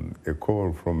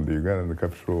call from the Ugandan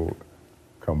capital,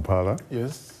 Kampala.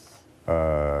 Yes.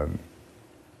 Could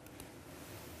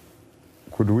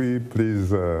we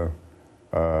please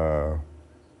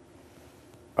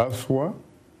Aswa?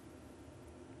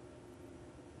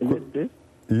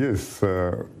 Yes.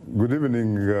 Good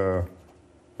evening,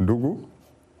 Ndugu.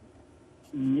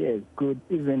 Yes, good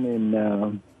evening,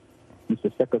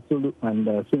 Mr. Shaka Ssali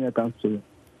and Senior Counsel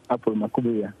Apollo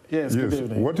Makubuya. Yes, good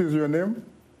evening. What is your name?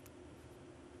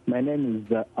 My name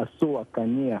is Asua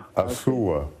Kania.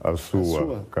 Asua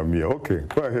Kamia. Okay,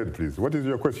 go ahead, please. What is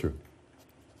your question?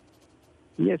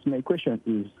 Yes, my question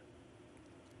is,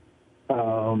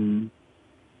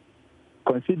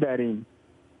 considering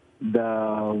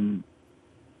the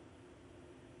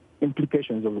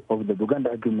implications of the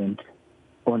Buganda agreement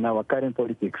on our current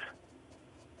politics.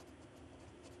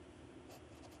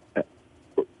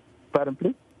 Pardon,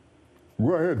 please?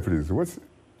 Go ahead, please.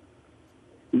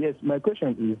 Yes, my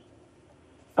question is,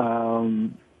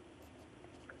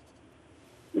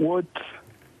 what...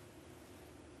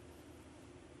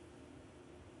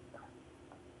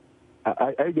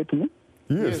 Are you getting me?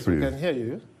 Yes, please. We can hear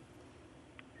you.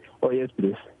 Oh, yes,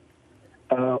 please.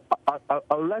 I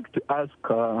would like to ask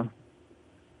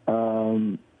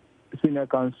Senior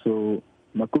Counsel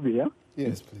Makubuya.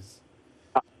 Yes, please.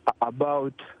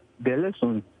 About the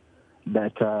lessons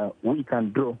that we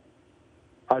can draw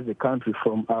as a country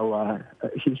from our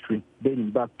history dating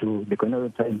back to the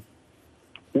colonial time.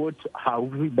 What have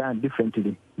we done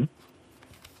differently?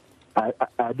 Are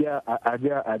there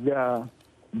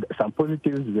some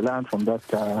positives we learned from that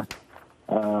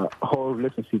whole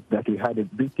relationship that we had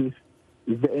with British?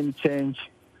 Is there any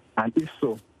change? And if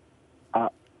so,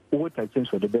 what has changed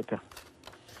for the better?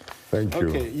 Thank you.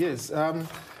 Okay, yes.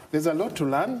 There's a lot to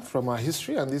learn from our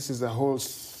history, and this is the whole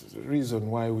reason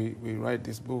why we write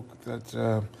this book. This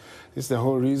is the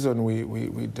whole reason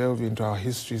we delve into our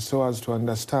history so as to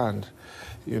understand,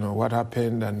 you know, what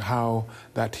happened and how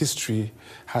that history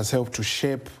has helped to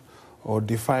shape or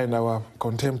define our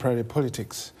contemporary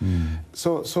politics.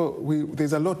 So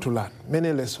there's a lot to learn,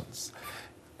 many lessons.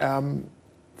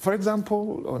 For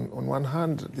example, on one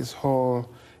hand, this whole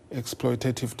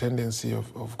exploitative tendency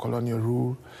of colonial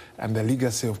rule and the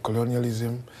legacy of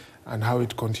colonialism and how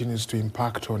it continues to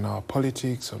impact on our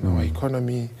politics, on our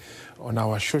economy, on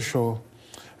our social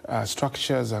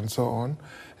structures and so on.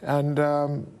 And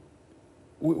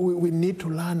we need to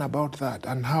learn about that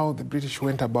and how the British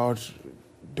went about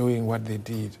doing what they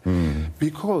did.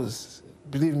 Because,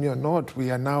 believe me or not, we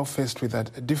are now faced with a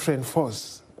different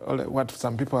force, what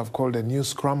some people have called a new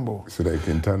scramble. It's like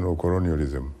internal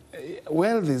colonialism.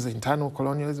 Well, there's internal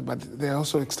colonialism, but there are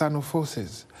also external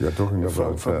forces. You're talking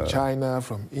about... From China,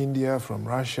 from India, from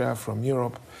Russia, from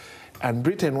Europe. And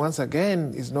Britain, once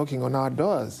again, is knocking on our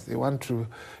doors. They want to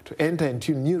enter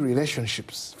into new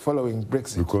relationships following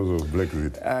Brexit. Because of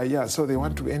Brexit. Yeah, so they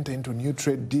want to enter into new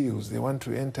trade deals. They want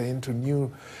to enter into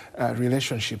new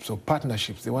relationships or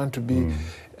partnerships. They want to be,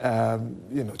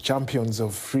 champions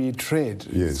of free trade.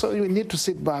 Yes. So we need to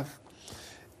sit back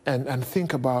and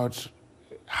think about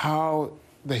how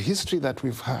the history that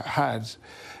we've had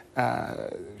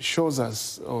shows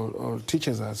us or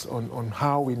teaches us on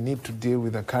how we need to deal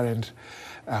with the current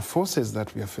forces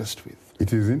that we are faced with.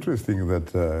 It is interesting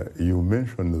that you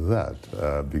mentioned that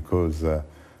because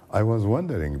I was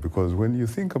wondering, because when you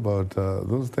think about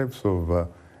those types of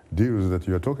deals that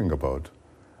you are talking about,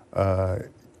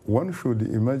 one should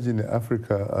imagine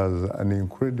Africa as an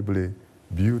incredibly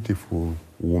beautiful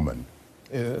woman.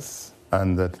 Yes.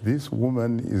 And that this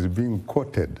woman is being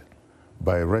courted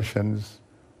by Russians,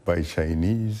 by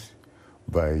Chinese,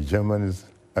 by Germans,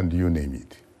 and you name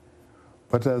it.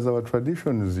 But as our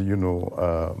traditions,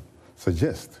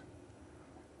 suggest,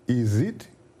 is it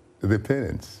the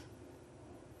parents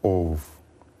of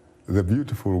the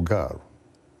beautiful girl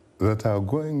that are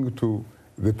going to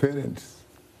the parents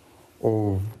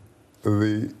of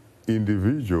the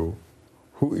individual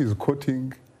who is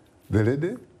courting the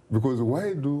lady? Because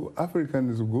why do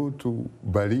Africans go to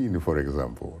Berlin, for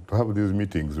example, to have these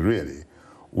meetings, really,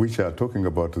 which are talking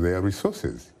about their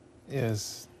resources?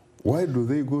 Yes. Why do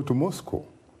they go to Moscow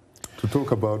to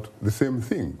talk about the same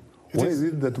thing? Why is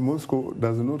it that Moscow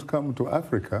does not come to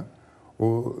Africa,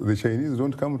 or the Chinese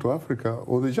don't come to Africa,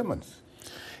 or the Germans?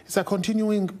 It's a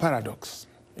continuing paradox.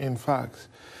 In fact,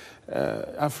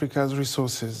 Africa's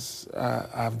resources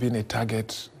have been a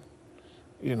target,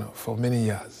 for many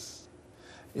years.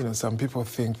 Some people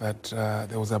think that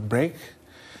there was a break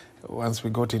once we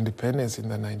got independence in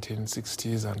the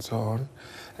 1960s and so on,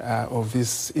 of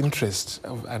this interest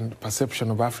and perception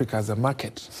of Africa as a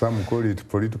market. Some call it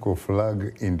political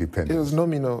flag independence. It was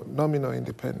nominal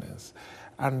independence.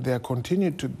 And there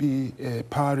continued to be a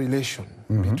power relation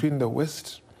between the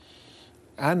West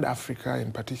and Africa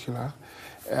in particular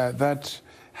that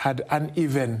had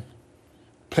uneven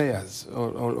players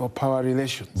or power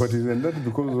relations. But isn't that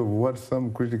because of what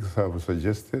some critics have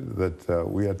suggested, that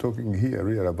we are talking here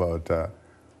really about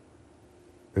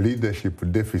leadership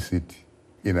deficit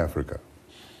in Africa?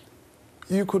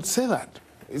 You could say that.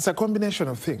 It's a combination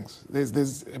of things.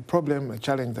 There's a problem, a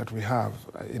challenge that we have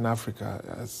in Africa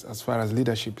as far as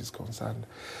leadership is concerned.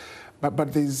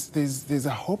 But there's a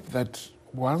hope that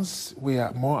once we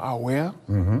are more aware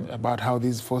about how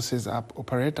these forces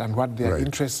operate and what their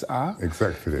interests are,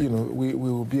 exactly, we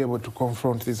will be able to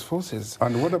confront these forces.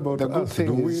 And what about us?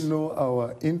 Do we know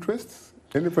our interests?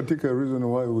 Any particular reason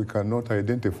why we cannot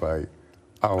identify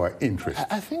our interests?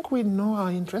 I think we know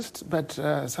our interests, but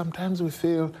sometimes we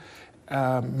feel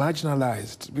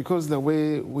marginalized because the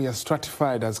way we are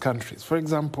stratified as countries. For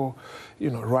example,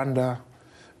 Rwanda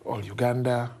or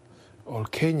Uganda or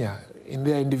Kenya, in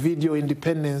their individual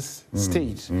independence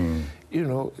state,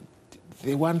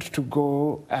 they want to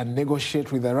go and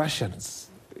negotiate with the Russians,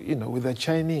 with the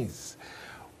Chinese,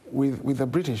 with the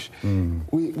British.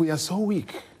 We are so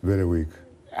weak. Very weak.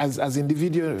 As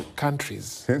individual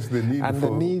countries. Hence the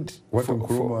need what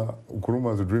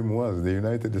Nkrumah's dream was, the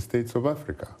United States of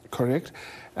Africa. Correct.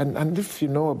 And if you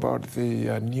know about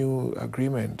the new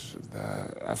agreement,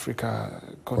 the Africa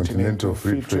Continental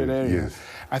Free Trade Area, yes.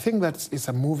 I think it's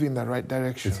a move in the right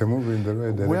direction. It's a move in the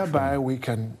right direction. Whereby we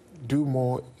can do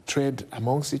more trade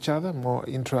amongst each other, more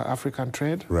intra-African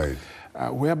trade. Right.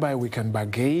 Whereby we can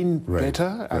bargain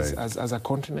better as a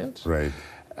continent. Right.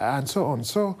 And so on.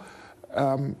 So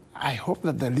I hope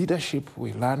that the leadership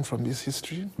will learn from this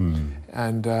history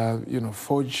and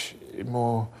forge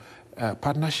more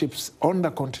partnerships on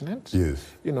the continent. Yes.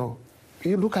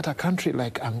 You look at a country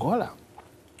like Angola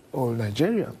or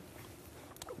Nigeria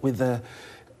with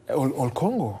or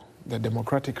Congo, the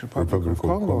Democratic Republic of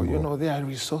Congo. They are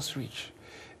resource rich.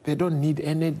 They don't need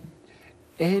any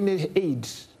aid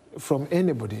from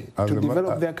anybody to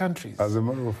develop their countries. As a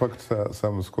matter of fact,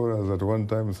 some scholars at one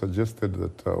time suggested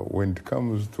that when it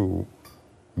comes to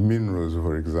minerals,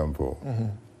 for example,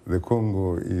 the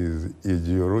Congo is a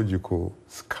geological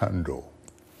scandal.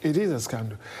 It is a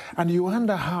scandal. And you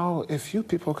wonder how a few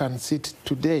people can sit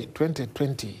today,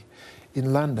 2020,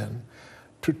 in London,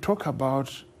 to talk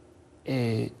about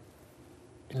an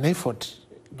effort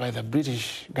by the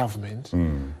British government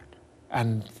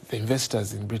and the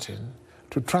investors in Britain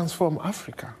to transform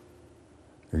Africa.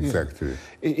 Exactly.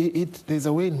 There's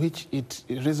a way in which it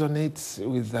resonates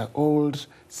with the old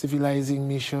civilizing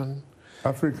mission,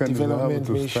 Africans have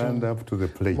to stand up to the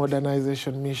plate.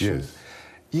 Modernization mission. Yes.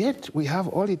 Yet we have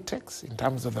all it takes in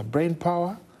terms of the brain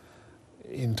power,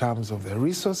 in terms of the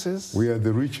resources. We are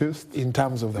the richest. In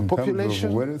terms of the population. In terms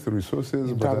of wealth,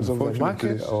 resources, in but terms of the unfortunately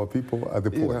market, our people are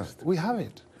the poorest. We have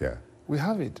it. Yeah. We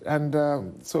have it. And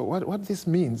so what this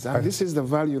means, and this is the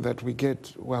value that we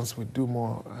get once we do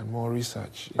more and more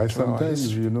research. I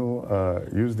sometimes,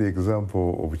 use the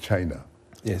example of China.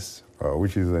 Yes.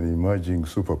 Which is an emerging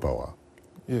superpower.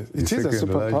 Yes, it is a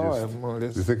superpower, more or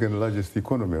less. The second largest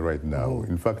economy right now.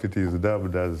 In fact, it is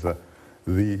dubbed as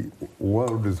the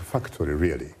world's factory,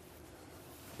 really.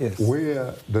 Yes.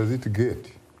 Where does it get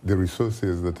the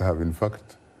resources that have, in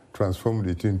fact, transformed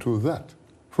it into that?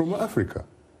 From Africa.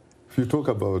 If you talk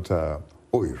about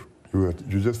oil,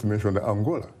 you just mentioned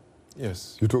Angola.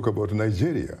 Yes. You talk about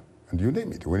Nigeria, and you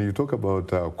name it. When you talk about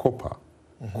copper,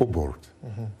 cobalt,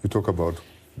 you talk about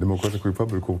Democratic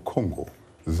Republic of Congo,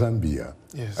 Zambia,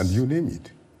 yes. and you name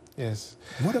it. Yes.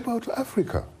 What about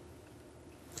Africa?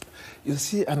 You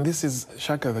see, and this is,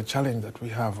 Shaka, the challenge that we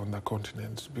have on the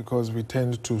continent, because we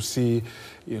tend to see,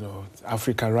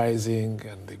 Africa rising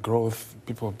and the growth,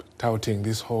 people touting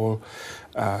this whole,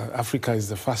 Africa is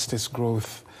the fastest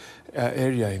growth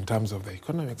area in terms of the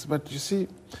economics. But you see,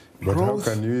 but growth,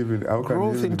 how can you even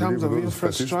in terms of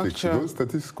infrastructure. Those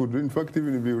statistics could in fact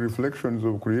even be reflections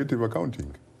of creative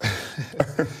accounting.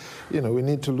 We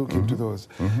need to look into those.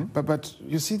 But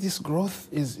you see, this growth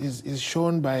is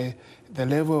shown by the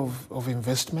level of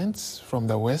investments from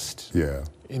the West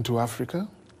into Africa,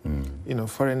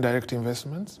 foreign direct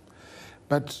investments.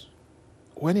 But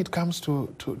when it comes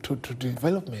to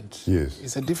development,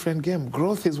 it's a different game.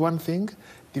 Growth is one thing,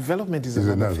 development is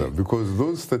another thing. Because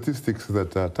those statistics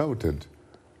that are touted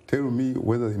tell me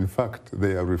whether in fact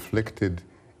they are reflected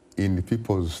in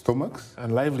people's stomachs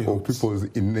and livelihoods, or people's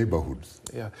in neighborhoods.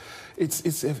 Yeah, it's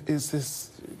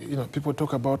this. People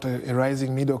talk about a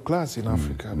rising middle class in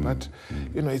Africa, but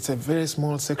it's a very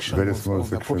small section of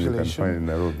the population. You can find in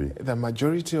Nairobi. The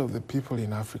majority of the people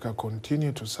in Africa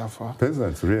continue to suffer.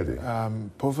 Peasants, really.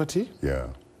 Poverty. Yeah.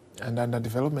 And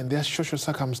underdevelopment. Their social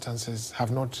circumstances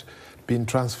have not been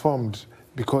transformed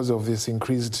because of this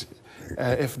increased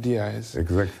FDIs.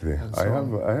 Exactly.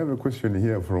 I have a question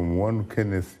here from one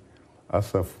Kenneth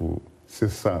Asafu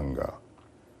Sesanga,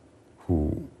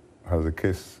 who has a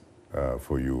case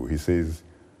for you. He says,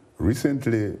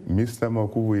 recently Mr.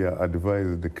 Makubuya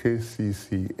advised the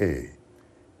KCCA,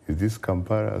 is this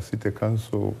Kampala City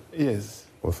Council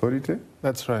authority?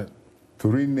 That's right. To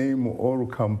rename all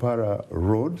Kampala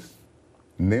roads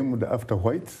named after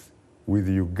whites with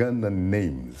Ugandan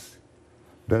names.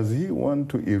 Does he want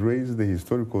to erase the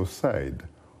historical side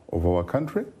of our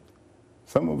country?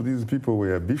 Some of these people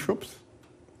were bishops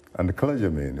and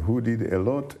clergymen who did a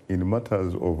lot in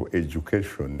matters of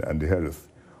education and health.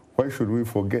 Why should we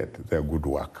forget their good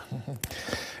work?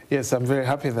 Yes, I'm very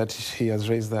happy that he has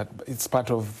raised that. It's part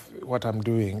of what I'm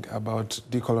doing about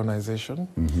decolonization.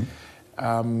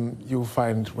 You'll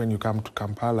find when you come to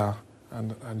Kampala,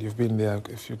 and you've been there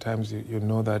a few times, you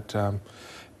know that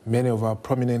many of our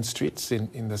prominent streets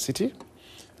in the city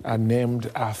are named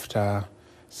after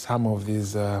some of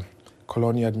these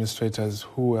colonial administrators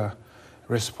who were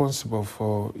responsible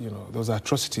for those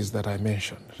atrocities that I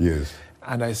mentioned. Yes.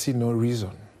 And I see no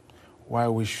reason why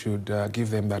we should give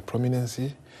them that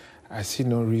prominency. I see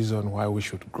no reason why we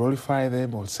should glorify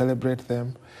them or celebrate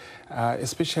them,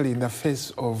 especially in the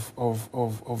face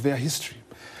of their history.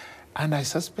 And I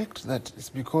suspect that it's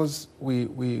because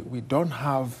we don't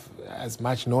have as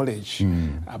much knowledge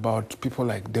about people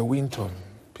like De Winton,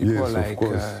 people like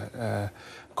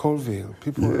Colville,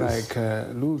 people like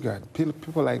Lugard,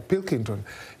 people like Pilkington.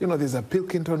 There's a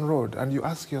Pilkington Road, and you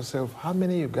ask yourself, how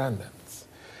many Ugandans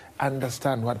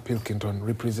understand what Pilkington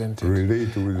represented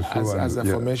as a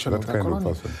formation of the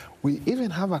colony? We even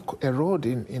have a road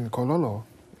in Kololo.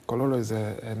 Kololo is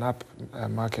an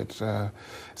upmarket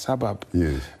suburb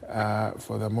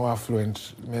for the more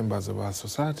affluent members of our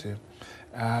society,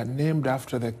 named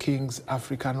after the King's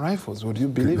African Rifles. Would you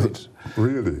believe it?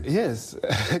 Really? Yes,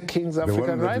 King's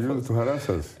African Rifles. The one that used to harass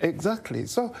us. Exactly.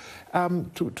 So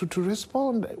to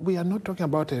respond, we are not talking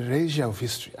about erasure of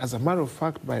history. As a matter of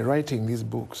fact, by writing these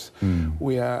books,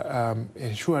 we are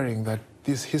ensuring that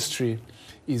this history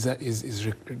is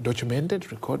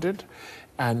documented, recorded,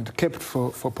 and kept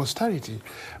for posterity.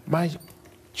 My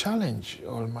challenge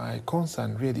or my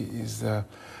concern really is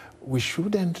we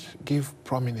shouldn't give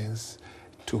prominence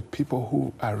to people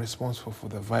who are responsible for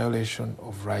the violation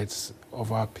of rights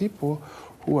of our people,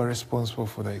 who are responsible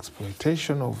for the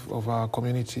exploitation of our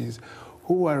communities,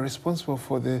 who are responsible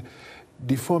for the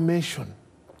deformation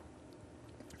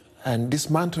and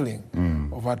dismantling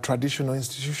of our traditional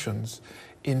institutions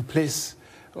in place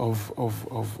of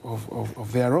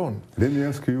their own. Let me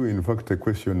ask you, in fact, a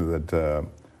question that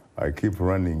I keep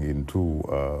running into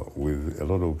with a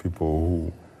lot of people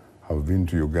who have been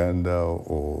to Uganda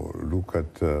or look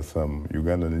at some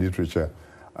Ugandan literature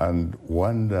and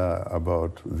wonder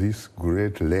about this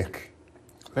great lake.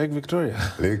 Lake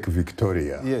Victoria. Lake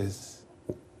Victoria. Yes.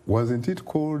 Wasn't it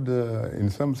called, in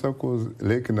some circles,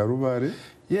 Lake Narubare?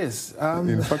 Yes.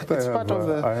 In fact,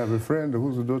 I have a friend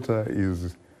whose daughter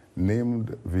is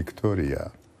named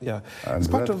Victoria. Yeah, it's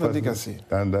part of a legacy.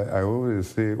 And I always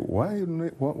say, why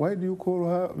do you call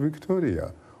her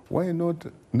Victoria? Why not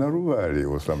Narubari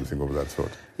or something of that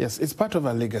sort? Yes, it's part of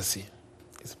a legacy.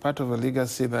 It's part of a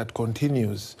legacy that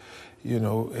continues,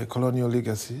 a colonial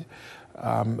legacy.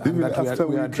 Even after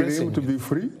we claim to be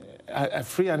free?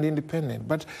 Free and independent.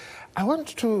 But I want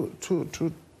to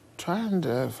try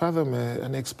and fathom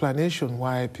an explanation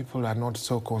why people are not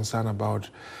so concerned about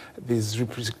this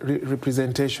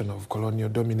representation of colonial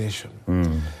domination.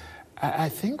 I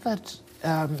think that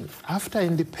after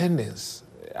independence,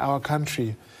 our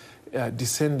country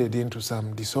descended into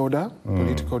some disorder,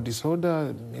 political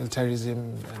disorder,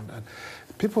 militarism, and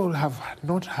people have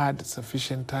not had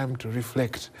sufficient time to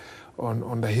reflect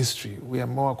on the history. We are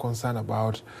more concerned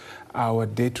about our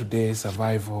day-to-day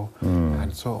survival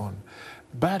and so on.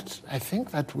 But I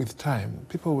think that with time,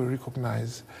 people will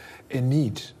recognize a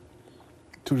need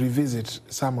to revisit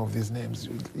some of these names.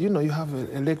 You know, you have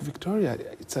a Lake Victoria.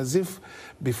 It's as if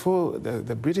before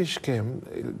the British came,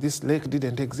 this lake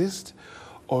didn't exist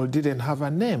or didn't have a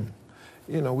name.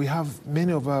 You know, we have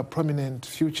many of our prominent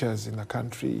futures in the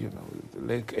country, you know,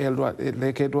 Lake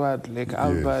Edward, Lake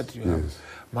Albert, you have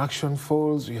Machinations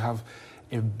Falls, you have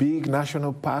a big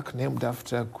national park named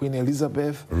after Queen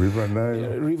Elizabeth.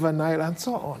 River Nile, and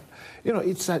so on. You know,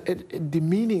 it's a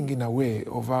demeaning in a way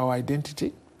of our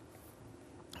identity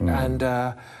and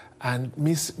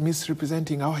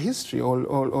misrepresenting our history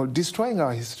or destroying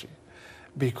our history,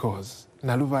 because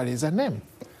Naluvali is a name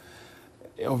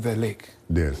of the lake.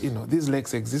 Yes. You know, these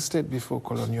lakes existed before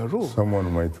colonial rule. Someone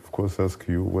might, of course, ask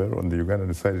you, well, on the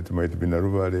Ugandan side it might be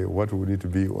Naluvali. What would it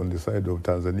be on the side of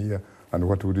Tanzania, and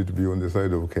what would it be on the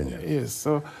side of Kenya? Yes.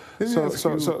 So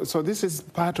this is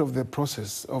part of the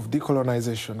process of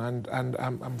decolonization, and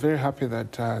I'm very happy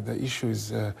that the issue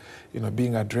is, you know,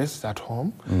 being addressed at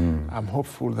home. I'm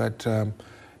hopeful that,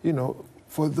 you know,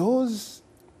 for those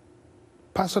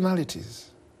personalities,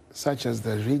 such as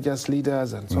the religious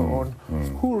leaders and so on,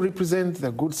 who represent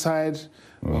the good side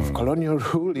of colonial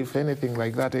rule, if anything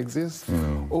like that exists,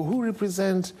 or who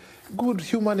represent good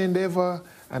human endeavor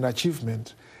and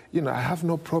achievement. You know, I have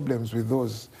no problems with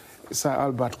those. Sir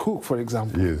Albert Cook, for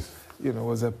example, you know,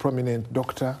 was a prominent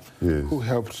doctor who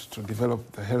helped to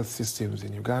develop the health systems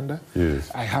in Uganda.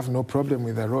 I have no problem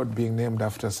with the road being named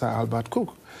after Sir Albert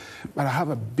Cook. But I have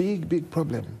a big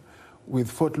problem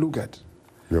with Fort Lugard.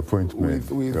 Your point made.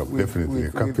 Definitely.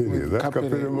 With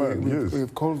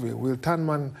Colville, with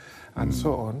Tanman, and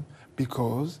so on,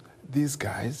 because these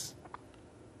guys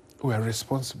were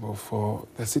responsible for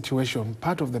the situation,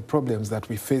 part of the problems that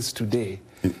we face today.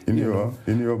 In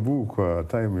your book,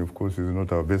 time, of course, is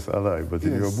not our best ally, but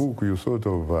in your book, you sort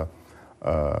of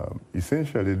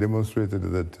essentially demonstrated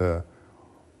that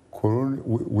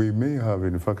we may have,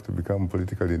 in fact, become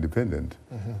politically independent,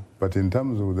 but in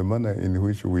terms of the manner in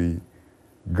which we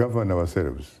govern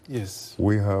ourselves,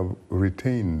 we have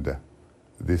retained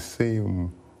the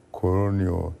same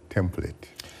colonial template.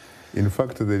 In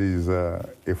fact, there is a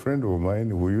friend of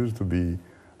mine who used to be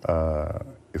a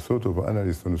sort of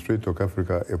analyst on Straight Talk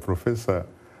Africa, a Professor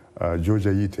George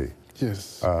Ayite,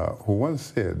 who once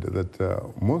said that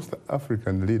most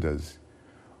African leaders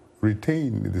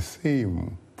retain the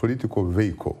same political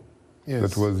vehicle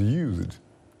that was used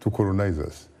to colonize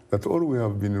us. That all we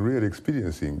have been really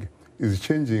experiencing is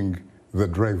changing the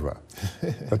driver.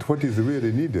 That what is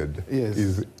really needed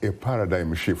is a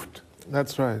paradigm shift.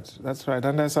 That's right,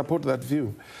 and I support that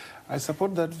view. I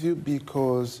support that view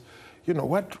because, you know,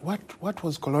 what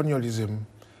was colonialism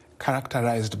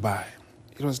characterized by?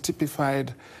 It was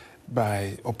typified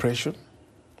by oppression,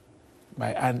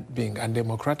 by being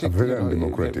undemocratic, very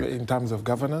undemocratic in terms of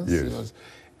governance. It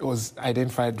was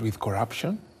identified with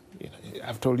corruption. You know,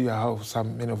 I've told you how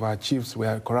many of our chiefs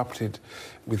were corrupted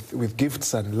with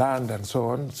gifts and land and so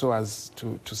on, so as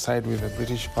to side with the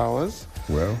British powers.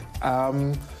 Well,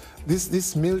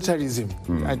 this militarism,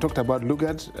 I talked about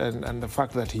Lugard and the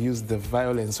fact that he used the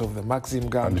violence of the Maxim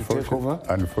gun to take over.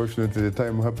 Unfortunately, the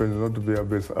time happens not to be our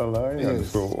best ally, and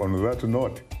so on that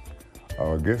note,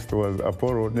 our guest was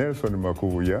Apollo Nelson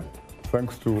Makubuya.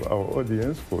 Thanks to our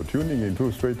audience for tuning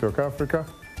into Straight Talk Africa.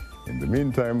 In the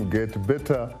meantime, get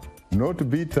better, not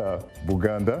bitter,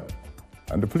 Buganda.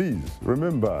 And please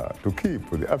remember to keep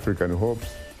the African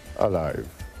hopes alive.